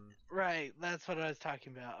one. Right, that's what I was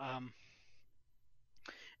talking about.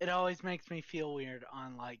 It always makes me feel weird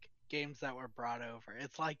on like games that were brought over.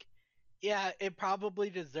 It's like, yeah, it probably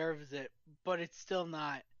deserves it, but it's still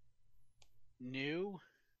not new.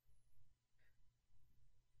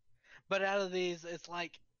 But out of these, it's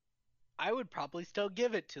like I would probably still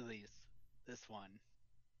give it to this one.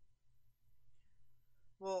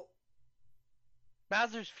 Well,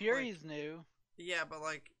 Bowser's Fury like, is new. yeah, but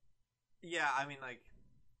like, yeah, I mean, like,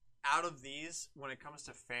 out of these, when it comes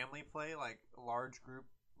to family play, like large group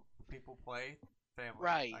people play family,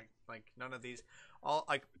 Right. Like none of these, all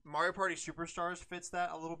like Mario Party Superstars fits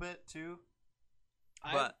that a little bit too,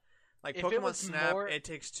 but like if it Pokemon was Snap, more- It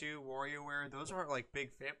Takes Two, WarioWare, those aren't like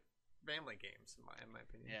big family games in my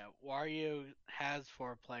opinion. Yeah, Wario has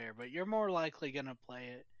 4-player, but you're more likely gonna play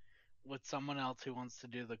it with someone else who wants to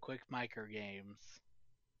do the quick micro games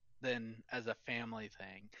than as a family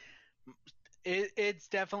thing. It's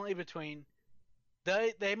definitely between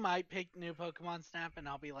they might pick new Pokemon Snap and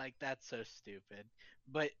I'll be like, that's so stupid.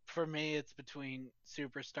 But for me it's between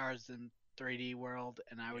Superstars and 3D World,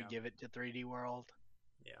 and I would Yeah. give it to 3D World.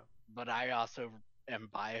 Yeah. But I also am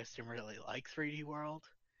biased and really like 3D World.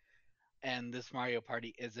 And this Mario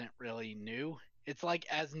Party isn't really new. It's like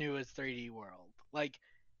as new as 3D World. Like,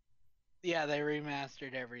 yeah, they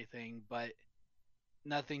remastered everything, but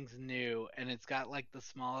nothing's new, and it's got like the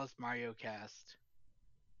smallest Mario cast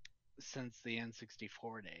since the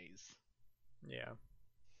N64 days. Yeah.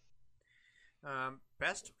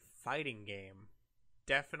 Best fighting game,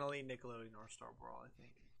 definitely Nickelodeon All Star Brawl. I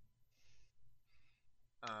think.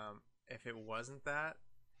 If it wasn't that,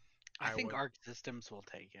 I think Arc Systems will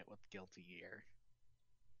take it with Guilty Gear.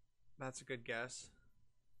 That's a good guess.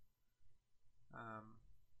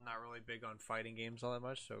 Not really big on fighting games all that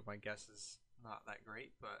much, so my guess is not that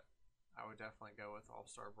great, but I would definitely go with All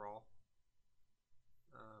Star Brawl.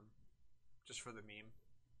 Just for the meme,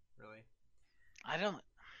 really. I don't.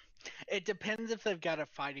 It depends if they've got a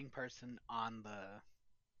fighting person on the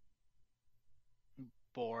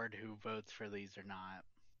board who votes for these or not.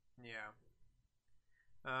 Yeah.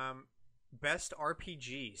 Best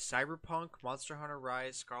RPG: Cyberpunk, Monster Hunter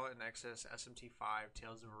Rise, Scarlet Nexus, SMT5,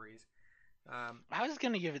 Tales of Arise. I was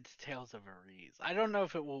gonna give it to Tales of Arise. I don't know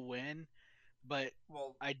if it will win, but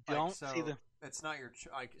well, I don't see the. It's not your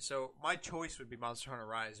so my choice would be Monster Hunter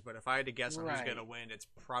Rise, but if I had to guess on who's gonna win, it's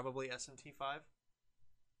probably SMT5.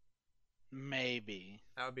 Maybe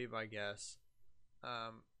that would be my guess.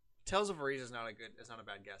 Tales of Arise is not a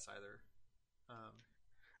bad guess either.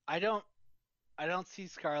 I don't see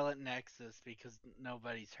Scarlet Nexus because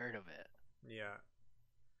nobody's heard of it. Yeah.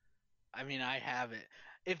 I mean, I have it.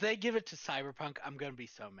 If they give it to Cyberpunk, I'm gonna be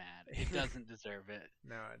so mad. It doesn't deserve it.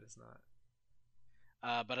 No, it does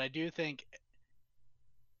not. But I do think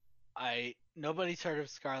nobody's heard of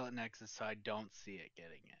Scarlet Nexus, so I don't see it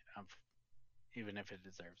getting it, even if it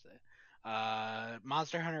deserves it.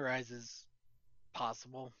 Monster Hunter Rise is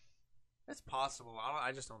possible. It's possible.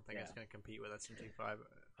 I just don't think it's going to compete with SMT5.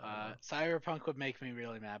 Cyberpunk would make me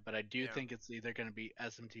really mad, but I do think it's either going to be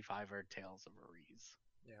SMT5 or Tales of Arise.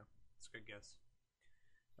 Yeah, that's a good guess.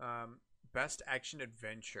 Best action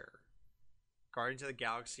adventure: Guardians of the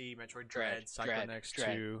Galaxy, Metroid Dread, Psychonauts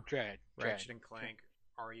 2, Ratchet and Clank,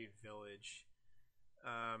 RE Village.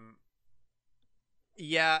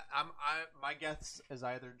 Yeah, my guess is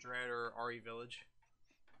either Dread or RE Village.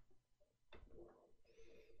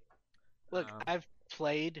 Look, I've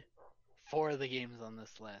played 4 of the games on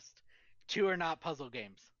this list. 2 are not puzzle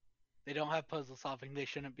games. They don't have puzzle solving. They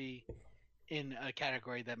shouldn't be in a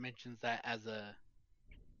category that mentions that as a.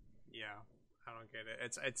 Yeah, I don't get it.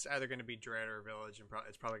 It's either going to be Dread or Village, and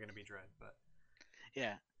it's probably going to be Dread. But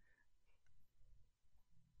yeah,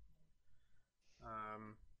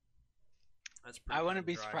 that's pretty. I wouldn't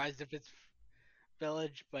be dry. surprised if it's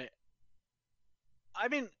Village, but I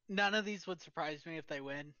mean, none of these would surprise me if they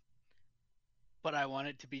win. But I want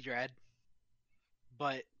it to be Dread.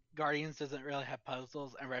 But Guardians doesn't really have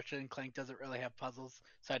puzzles, and Ratchet and Clank doesn't really have puzzles,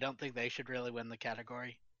 so I don't think they should really win the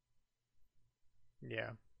category. Yeah.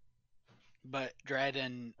 But Dread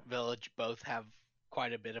and Village both have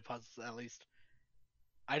quite a bit of puzzles, at least.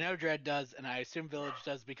 I know Dread does, and I assume Village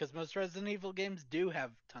does, because most Resident Evil games do have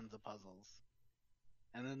tons of puzzles.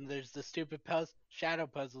 And then there's the stupid shadow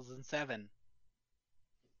puzzles in 7.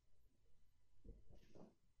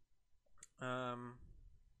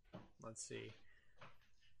 Let's see.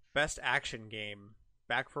 Best action game: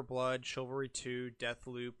 Back 4 Blood, Chivalry 2,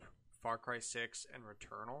 Deathloop, Far Cry 6, and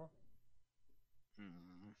Returnal.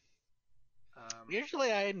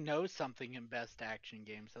 Usually I know something in best action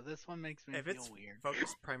game, so this one makes me feel weird. If it's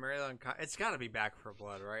focused primarily on... it's got to be Back 4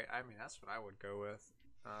 Blood, right? I mean, that's what I would go with.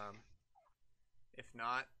 If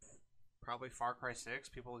not, probably Far Cry 6.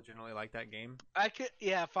 People generally like that game.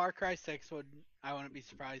 Far Cry 6 I wouldn't be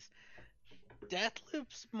surprised.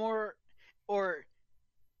 Deathloop's more...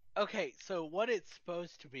 Okay, so what it's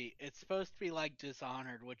supposed to be like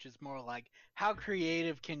Dishonored, which is more like, how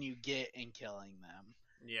creative can you get in killing them?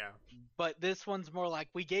 Yeah. But this one's more like,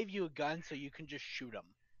 we gave you a gun so you can just shoot them.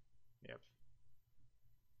 Yep.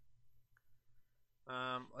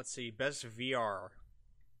 Let's see. Best VR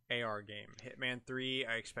AR game: Hitman 3,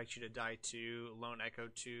 I Expect You to Die 2, Lone Echo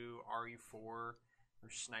 2, RE4, or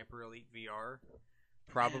Sniper Elite VR.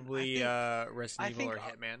 Probably Resident Evil or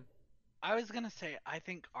Hitman. I was gonna say, I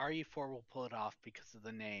think RE4 will pull it off because of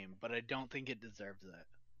the name, but I don't think it deserves it.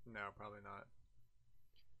 No, probably not.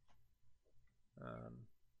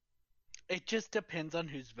 It just depends on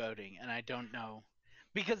who's voting, and I don't know.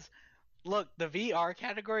 Because, look, the VR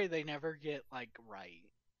category, they never get, like, right.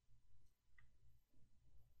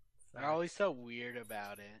 They're always so weird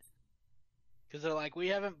about it. Because they're like, we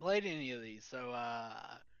haven't played any of these, so,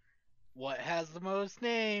 what has the most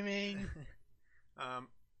naming?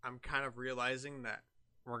 I'm kind of realizing that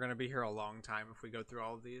we're going to be here a long time if we go through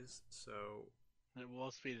all of these, so...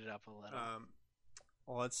 We'll speed it up a little.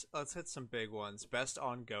 Well, let's hit some big ones. Best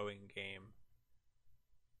ongoing game: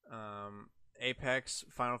 Apex,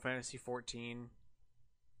 Final Fantasy 14,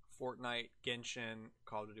 Fortnite, Genshin,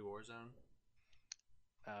 Call of Duty Warzone.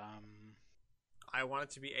 I want it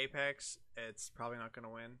to be Apex. It's probably not going to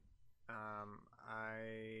win.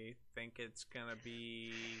 I think it's going to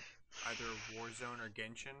be either Warzone or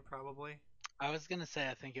Genshin, probably. I was going to say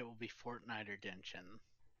I think it will be Fortnite or Genshin.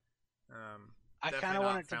 I kind of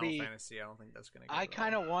want it to be Final Fantasy. I don't think that's going to go. I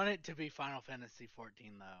kind of want it to be Final Fantasy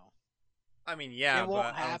 14, though. I mean, yeah,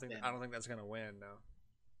 but I don't think that's going to win, no.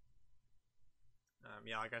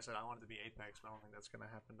 Yeah, like I said, I want it to be Apex, but I don't think that's going to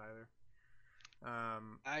happen either.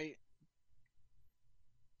 I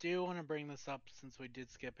do want to bring this up since we did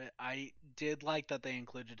skip it. I did like that they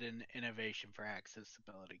included an innovation for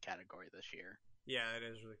accessibility category this year. Yeah, it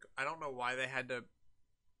is really cool. I don't know why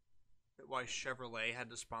why Chevrolet had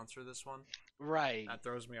to sponsor this one. Right. That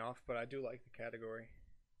throws me off, but I do like the category.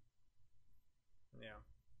 Yeah.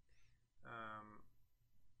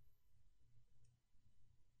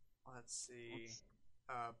 Let's see.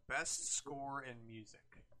 Best score in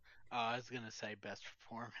music. I was going to say best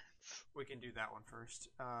performance. We can do that one first.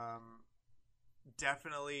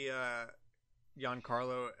 Definitely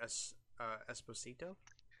Giancarlo Esposito.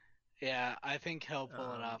 Yeah, I think he'll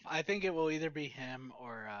pull it off. I think it will either be him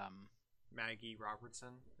or Maggie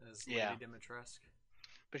Robertson as Lady Dimitrescu.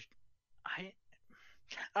 But I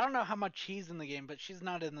don't know how much she's in the game, but she's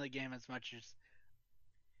not in the game as much as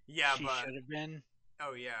she should have been.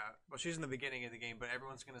 Oh yeah, well she's in the beginning of the game, but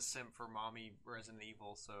everyone's gonna simp for Mommy Resident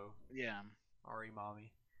Evil, so yeah, RE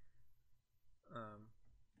Mommy.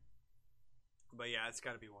 But yeah, it's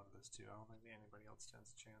got to be one of those two. I don't think anybody else stands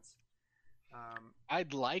a chance.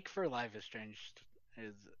 I'd like for Life is Strange,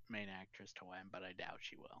 his main actress, to win, but I doubt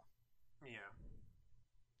she will. Yeah,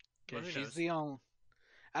 because she's the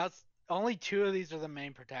only 2 of these are the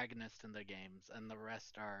main protagonists in the games, and the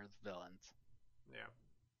rest are villains. Yeah.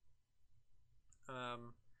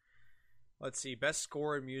 Let's see. Best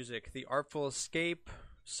score in music: The Artful Escape,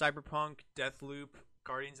 Cyberpunk, Deathloop,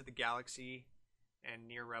 Guardians of the Galaxy, and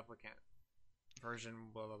Nier Replicant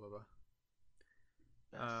version. Blah blah blah blah.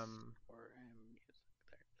 Best score in music.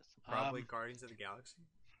 There it is. Probably Guardians of the Galaxy.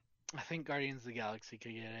 I think Guardians of the Galaxy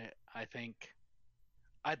could get it. I think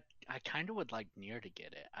I I kind of would like Nier to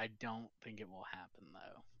get it. I don't think it will happen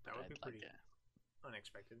though. That would be I'd like pretty it.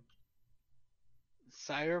 unexpected.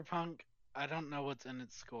 Cyberpunk, I don't know what's in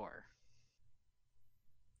its score.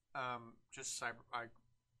 Just cyber.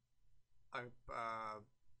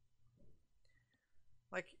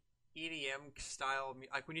 Like EDM style.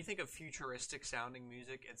 Like when you think of futuristic sounding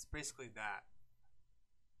music, it's basically that.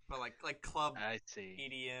 But like club I see.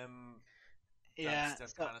 EDM, Yeah,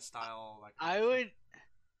 dubstep so kind of style. Like I would,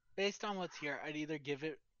 based on what's here, I'd either give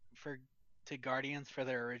it to Guardians for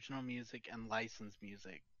their original music and licensed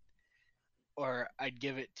music, or I'd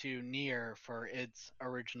give it to Nier for its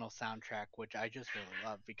original soundtrack, which I just really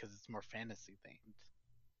love because it's more fantasy themed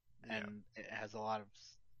yeah. and it has a lot of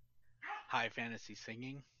high fantasy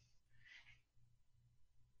singing.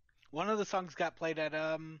 One of the songs got played at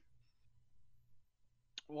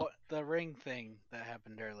what the ring thing that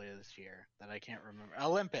happened earlier this year that I can't remember.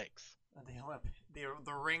 Olympics.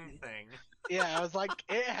 The ring thing. Yeah, I was like,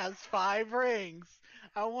 it has 5 rings.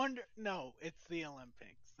 I wonder. No, it's the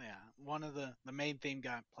Olympics. Yeah, one of the main theme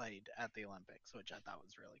got played at the Olympics, which I thought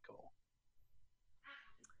was really cool.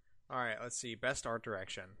 All right, let's see. Best art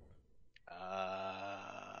direction.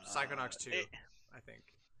 Psychonauts 2, I think.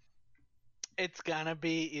 It's gonna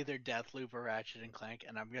be either Deathloop or Ratchet and Clank,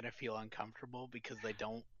 and I'm gonna feel uncomfortable because they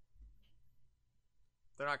don't.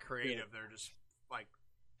 They're not creative. They're just like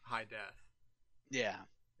high def. Yeah.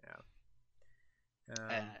 Yeah.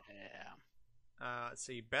 Yeah. Let's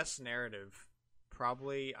see. Best narrative.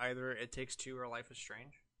 Probably either It Takes Two or Life is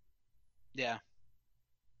Strange. Yeah.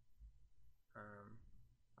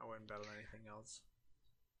 I wouldn't bet on anything else.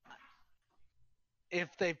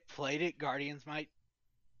 If they played it, Guardians might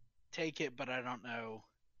take it, but I don't know.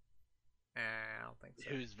 I don't think so.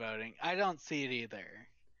 Who's voting? I don't see it either.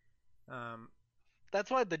 That's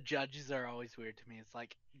why the judges are always weird to me. It's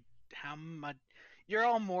like, how much? You're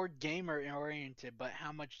all more gamer oriented, but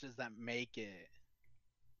how much does that make it?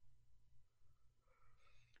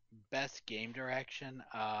 Best game direction.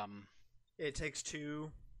 It Takes Two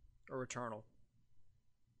or Returnal.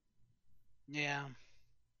 Yeah.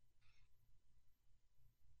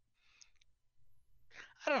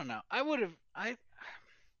 I don't know. I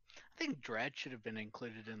think Dread should have been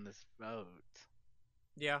included in this vote.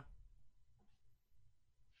 Yeah.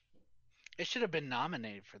 It should have been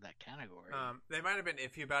nominated for that category. They might have been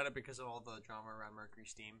iffy about it because of all the drama around Mercury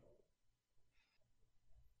Steam.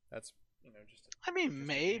 That's just. I mean,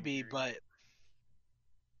 maybe, but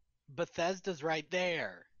Bethesda's right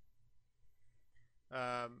there.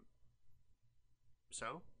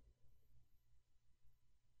 So?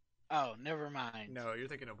 Oh, never mind. No, you're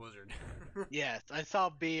thinking of Blizzard. Yes, I saw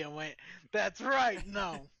B and went, that's right,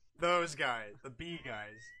 no. Those guys, the B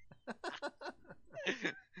guys.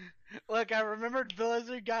 Look, I remembered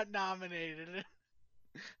Blizzard got nominated.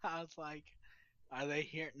 I was like, are they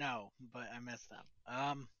here? No, but I messed up.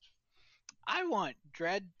 I want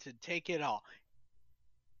Dread to take it all.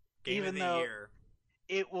 Game of the Year.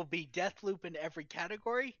 It will be Deathloop in every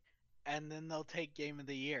category, and then they'll take Game of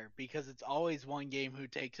the Year because it's always one game who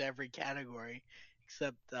takes every category.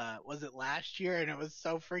 Except, was it last year? And it was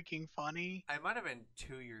so freaking funny. It might have been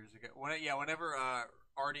 2 years ago. Whenever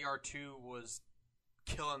RDR2 was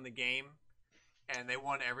killing the game, and they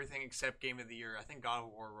won everything except Game of the Year. I think God of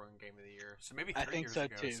War won Game of the Year. So maybe 3 years ago.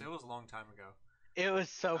 Too. So it was a long time ago. It was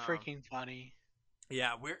so freaking funny.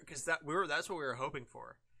 Yeah, that's what we were hoping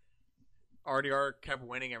for. RDR kept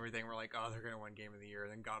winning everything. We're like, oh, they're gonna win Game of the Year.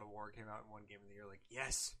 And then God of War came out and won Game of the Year. Like,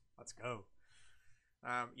 yes, let's go.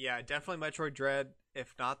 Yeah, definitely Metroid Dread.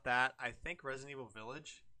 If not that, I think Resident Evil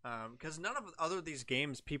Village. Because none of other of these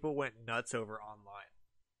games people went nuts over online.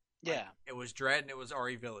 Yeah, like, it was Dread and it was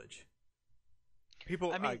RE Village.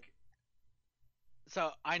 People,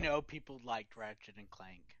 so I know people liked Ratchet and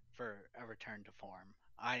Clank for a return to form.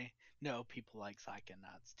 I know people like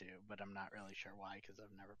Psychonauts too, but I'm not really sure why because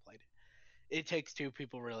I've never played it. It Takes Two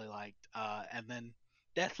people really liked, and then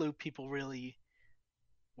Deathloop people really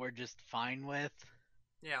were just fine with.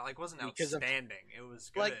 Yeah, like wasn't outstanding. It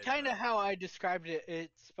was good, like kind of how I described it.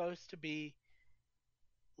 It's supposed to be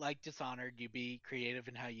like Dishonored. You be creative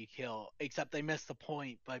in how you kill, except they missed the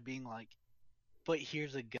point by being like, "But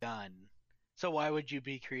here's a gun." So why would you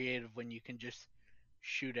be creative when you can just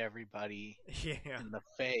shoot everybody in the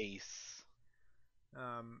face?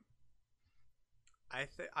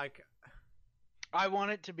 I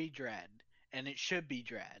want it to be Dread, and it should be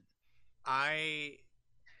Dread. I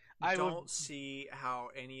don't see how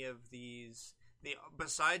any of these,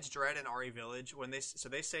 besides Dread and RE Village,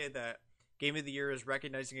 they say that Game of the Year is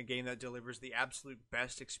recognizing a game that delivers the absolute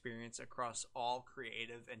best experience across all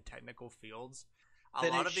creative and technical fields. A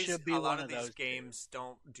Then lot it of these, should be a lot one of of these those games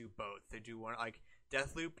don't do both. They do one like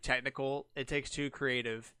Deathloop technical, It Takes Two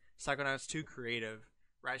creative, Psychonauts 2 creative,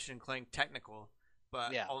 Ratchet and Clank technical,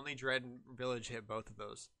 but Yeah. only Dread and Village hit both of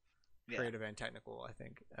those, Yeah. creative and technical. I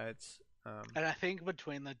think it's. And I think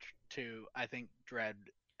between the two, I think Dread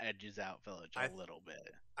edges out Village a little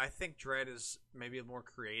bit. I think Dread is maybe more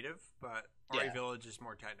creative, but RE Village is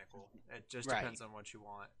more technical. It just depends on what you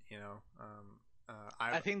want, you know.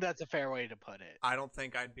 I think that's a fair way to put it. I don't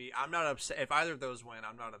think I'm not upset if either of those win.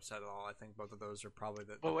 I'm not upset at all. I think both of those are probably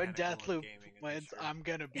the. But when pinnacle of Deathloop gaming wins, industry. I'm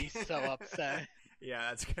gonna be so upset. Yeah,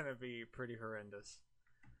 that's gonna be pretty horrendous.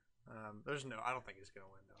 I don't think he's gonna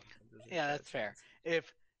win though. Yeah, that's fair.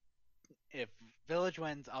 If Village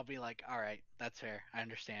wins, I'll be like, all right, that's fair. I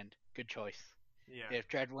understand. Good choice. Yeah. If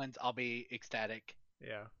Dread wins, I'll be ecstatic.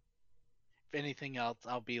 Yeah. If anything else,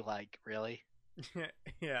 I'll be like, really?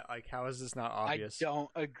 Yeah, like how is this not obvious? I don't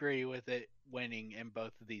agree with it winning in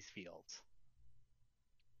both of these fields.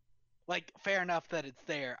 Like, fair enough that it's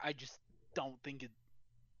there. I just don't think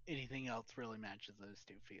anything else really matches those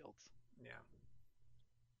two fields. Yeah.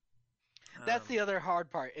 That's the other hard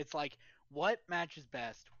part. It's like, what matches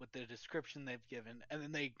best with the description they've given, and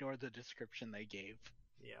then they ignore the description they gave.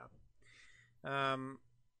 Yeah.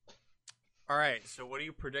 All right. So, what do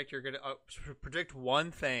you predict? You're gonna predict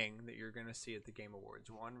one thing that you're gonna see at the Game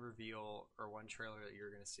Awards. One reveal or one trailer that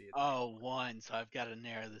you're gonna see. One. So I've got to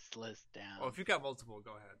narrow this list down. Well, if you've got multiple,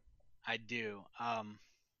 go ahead. I do. I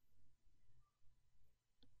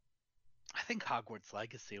think Hogwarts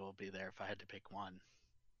Legacy will be there if I had to pick one.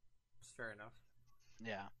 It's fair enough.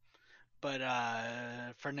 Yeah. But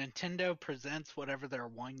for Nintendo Presents whatever their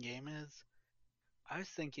one game is, I was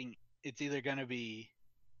thinking it's either going to be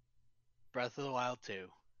Breath of the Wild 2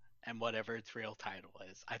 and whatever its real title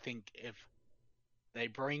is. I think if they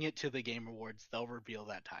bring it to the Game Awards, they'll reveal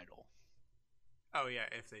that title. Oh, yeah,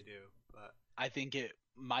 if they do. But I think it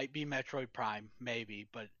might be Metroid Prime, maybe,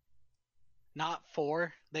 but not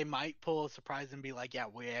 4. They might pull a surprise and be like, yeah,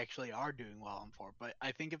 we actually are doing well on 4. But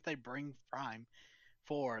I think if they bring Prime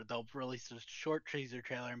 4, they'll release a short teaser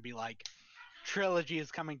trailer and be like, Trilogy is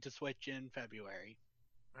coming to Switch in February.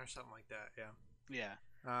 Or something like that, yeah.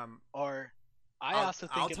 Yeah. Or I'll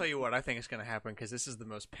tell you what I think is going to happen, because this is the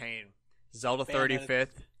most pain. Zelda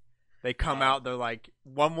 35th. They come out, they're like,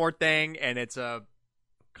 one more thing, and it's a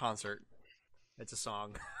concert. It's a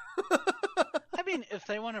song. I mean, if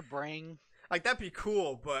they want to bring... Like, that'd be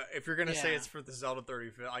cool, but if you're going to say it's for the Zelda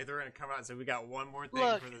 35th, like, they're going to come out and say, we got one more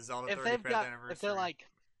thing for the Zelda 35th anniversary. If they're like,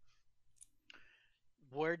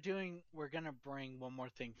 we're going to bring one more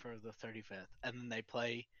thing for the 35th, and then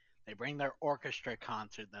they bring their orchestra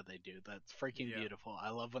concert that they do. That's freaking beautiful. I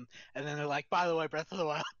love them. And then they're like, by the way, Breath of the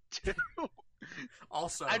Wild 2.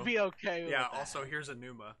 Also, I'd be okay with that. Also, here's a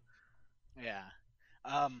Numa. Yeah.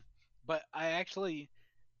 But I actually,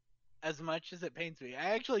 as much as it pains me,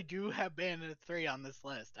 I actually do have Bayonetta 3 on this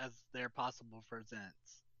list as their possible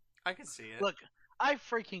presents. I can see it. Look, I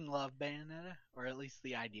freaking love Bayonetta, or at least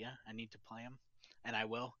the idea. I need to play them, and I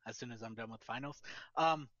will as soon as I'm done with finals.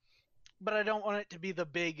 But I don't want it to be the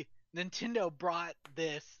big Nintendo brought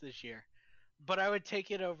this year. But I would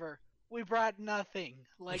take it over. We brought nothing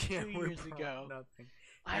like 2 years ago. Nothing.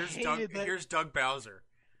 Here's Doug Bowser.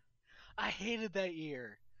 I hated that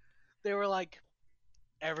year. They were like,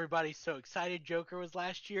 everybody's so excited Joker was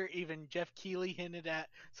last year. Even Jeff Keighley hinted at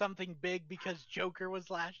something big because Joker was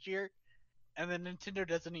last year. And then Nintendo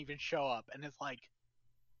doesn't even show up. And it's like,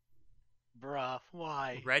 bruh,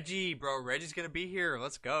 why? Reggie's going to be here.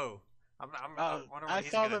 Let's go. I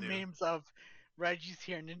saw the memes of Reggie's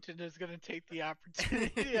here. Nintendo's going to take the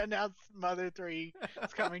opportunity to announce Mother 3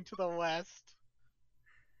 is coming to the West.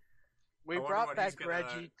 We brought back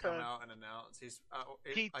Reggie to come out and announce.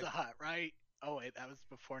 Pizza Hut, right? Oh wait, that was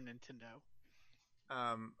before Nintendo.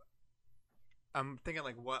 I'm thinking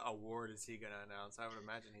like, what award is he gonna announce? I would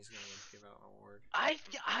imagine he's gonna give out an award.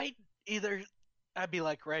 I'd be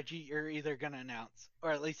like, Reggie, you're either gonna announce,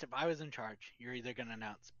 or at least if I was in charge, you're either gonna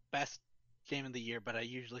announce best game of the year, but I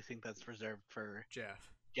usually think that's reserved for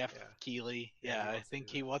Jeff Keighley. Yeah, I think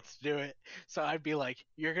he wants to do it. So I'd be like,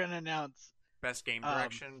 you're gonna announce best game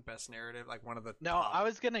direction, best narrative, like one of the No, top. I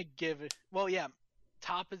was going to give it... Well, yeah,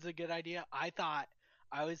 top is a good idea. I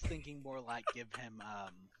was thinking more like give him...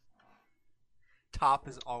 Top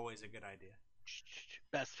is always a good idea.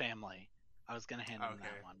 Best family. I was going to hand him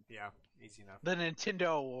that one. Yeah, easy enough. The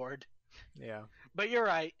Nintendo Award. Yeah. But you're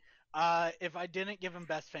right. If I didn't give him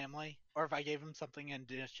best family, or if I gave him something in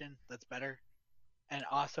addition that's better, and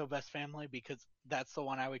also best family because that's the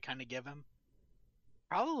one I would kind of give him.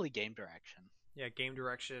 Probably game direction. Yeah, game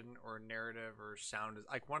direction or narrative or sound is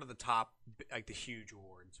like one of the top, like the huge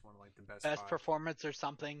awards, one of like the best. Best 5. performance or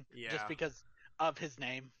something. Yeah. Just because of his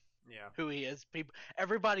name. Yeah. Who he is.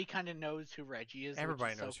 Everybody kind of knows who Reggie is.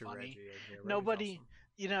 Everybody which is knows so who funny. Reggie is. Yeah, Nobody, awesome.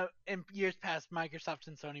 you know, in years past, Microsoft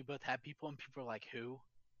and Sony both had people, and people are like, who?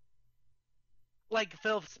 Like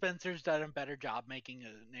Phil Spencer's done a better job making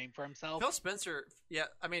a name for himself. Phil Spencer, yeah,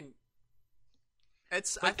 I mean, I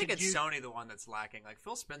think it's Sony the one that's lacking. Like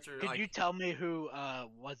Phil Spencer. Could you tell me who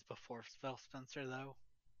was before Phil Spencer though?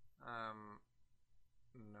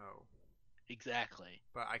 No. Exactly.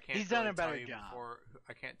 But I can't. He's done a better job.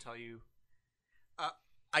 I can't tell you.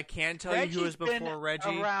 I can tell Reggie's you who was before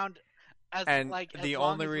Reggie. Around as and like as the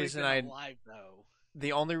long only as reason we've been alive, though.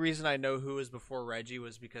 The only reason I know who was before Reggie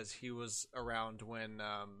was because he was around when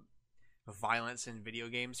violence in video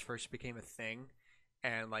games first became a thing,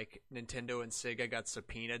 and like Nintendo and Sega got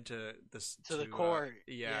subpoenaed to the court,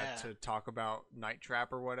 to talk about Night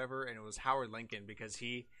Trap or whatever, and it was Howard Lincoln because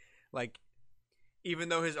he, like, even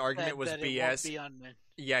though his argument was BS,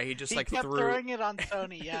 he just kept threw throwing it on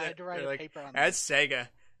Sony. Yeah, I had to write a paper on that. That's Sega.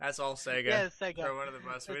 That's all Sega. Yeah, Sega. Throw one of the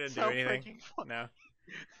bus. We didn't so do anything. No.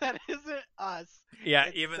 That isn't us. Yeah,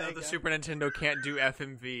 it's even Sega. though the Super Nintendo can't do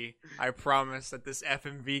FMV, I promise that this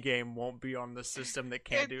FMV game won't be on the system that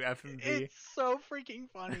can't do FMV. It's so freaking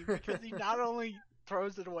funny because he not only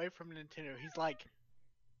throws it away from Nintendo, he's like,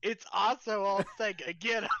 it's also all Sega.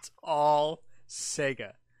 Get it? It's all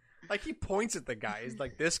Sega. Like, he points at the guy. He's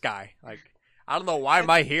like, this guy. Like, I don't know why am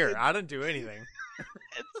I here. I didn't do anything.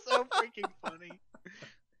 It's so freaking funny.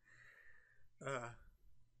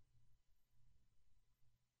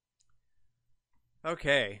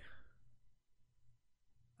 Okay.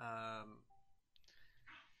 All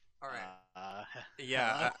right.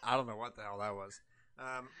 Yeah, I don't know what the hell that was.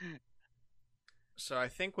 So I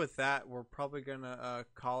think with that, we're probably gonna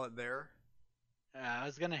call it there. I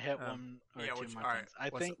was gonna hit one or two more things.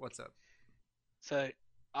 I think. What's up? So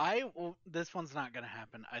this one's not gonna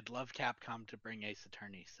happen. I'd love Capcom to bring Ace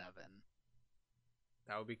Attorney 7.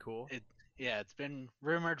 That would be cool. It's been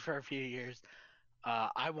rumored for a few years.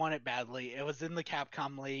 I want it badly. It was in the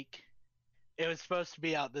Capcom leak. It was supposed to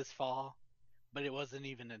be out this fall, but it wasn't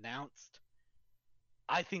even announced.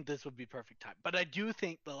 I think this would be perfect time. But I do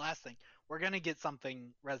think the last thing, we're going to get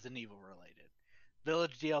something Resident Evil related.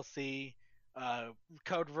 Village DLC,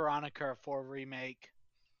 Code Veronica 4 remake,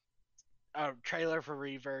 a trailer for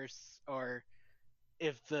Reverse, or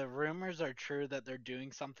if the rumors are true that they're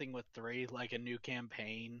doing something with 3, like a new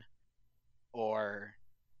campaign, or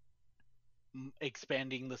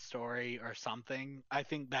expanding the story or something, I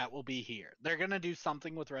think that will be here. They're going to do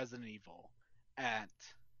something with Resident Evil at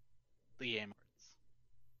the Game Awards.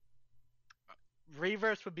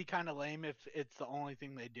 Reverse would be kind of lame if it's the only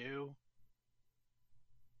thing they do.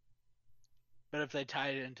 But if they tie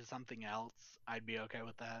it into something else, I'd be okay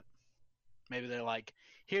with that. Maybe they're like,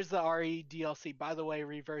 here's the RE DLC. By the way,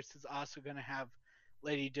 Reverse is also going to have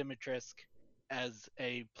Lady Dimitrescu as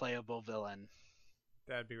a playable villain.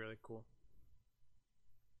 That'd be really cool.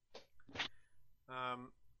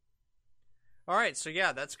 All right, so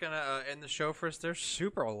yeah, that's gonna end the show for us. They're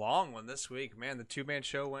super long one this week, man. The 2-man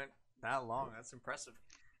show went that long. That's impressive.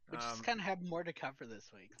 We just kind of have more to cover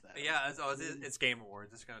this week, though. Yeah, it's Game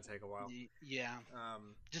Awards. It's gonna take a while. Yeah.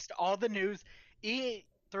 Just all the news,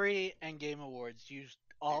 E3 and Game Awards.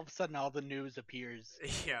 All of a sudden, all the news appears.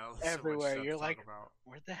 Yeah, everywhere. You're like, about.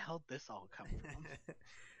 Where the hell did this all come from?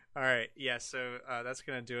 All right, yeah, so that's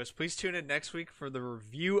going to do us. Please tune in next week for the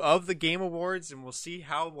review of the Game Awards, and we'll see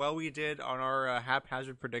how well we did on our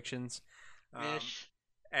haphazard predictions.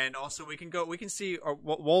 And also, we can see,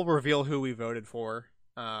 we'll reveal who we voted for.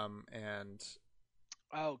 And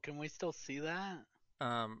oh, can we still see that?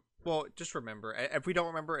 Well, just remember, if we don't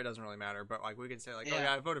remember, it doesn't really matter. But like, we can say like, oh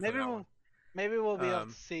yeah, I voted for that one. Maybe we'll be able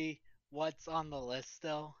to see what's on the list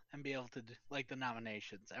still and be able to like the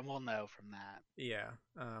nominations, and we'll know from that. Yeah.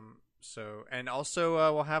 So, and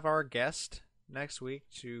also we'll have our guest next week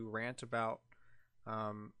to rant about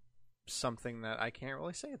something that I can't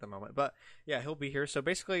really say at the moment. But yeah, he'll be here. So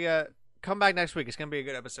basically, come back next week. It's gonna be a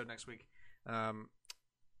good episode next week.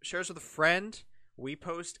 Share us with a friend. We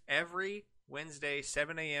post every Wednesday,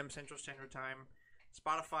 7 a.m. Central Standard Time.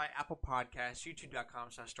 Spotify, Apple Podcasts,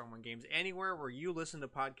 YouTube.com/Storm1Games. Anywhere where you listen to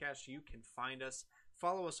podcasts, you can find us.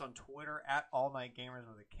 Follow us on Twitter at AllNightGamers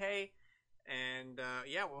with a K. And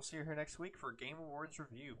yeah, we'll see you here next week for Game Awards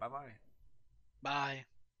review. Bye-bye. Bye.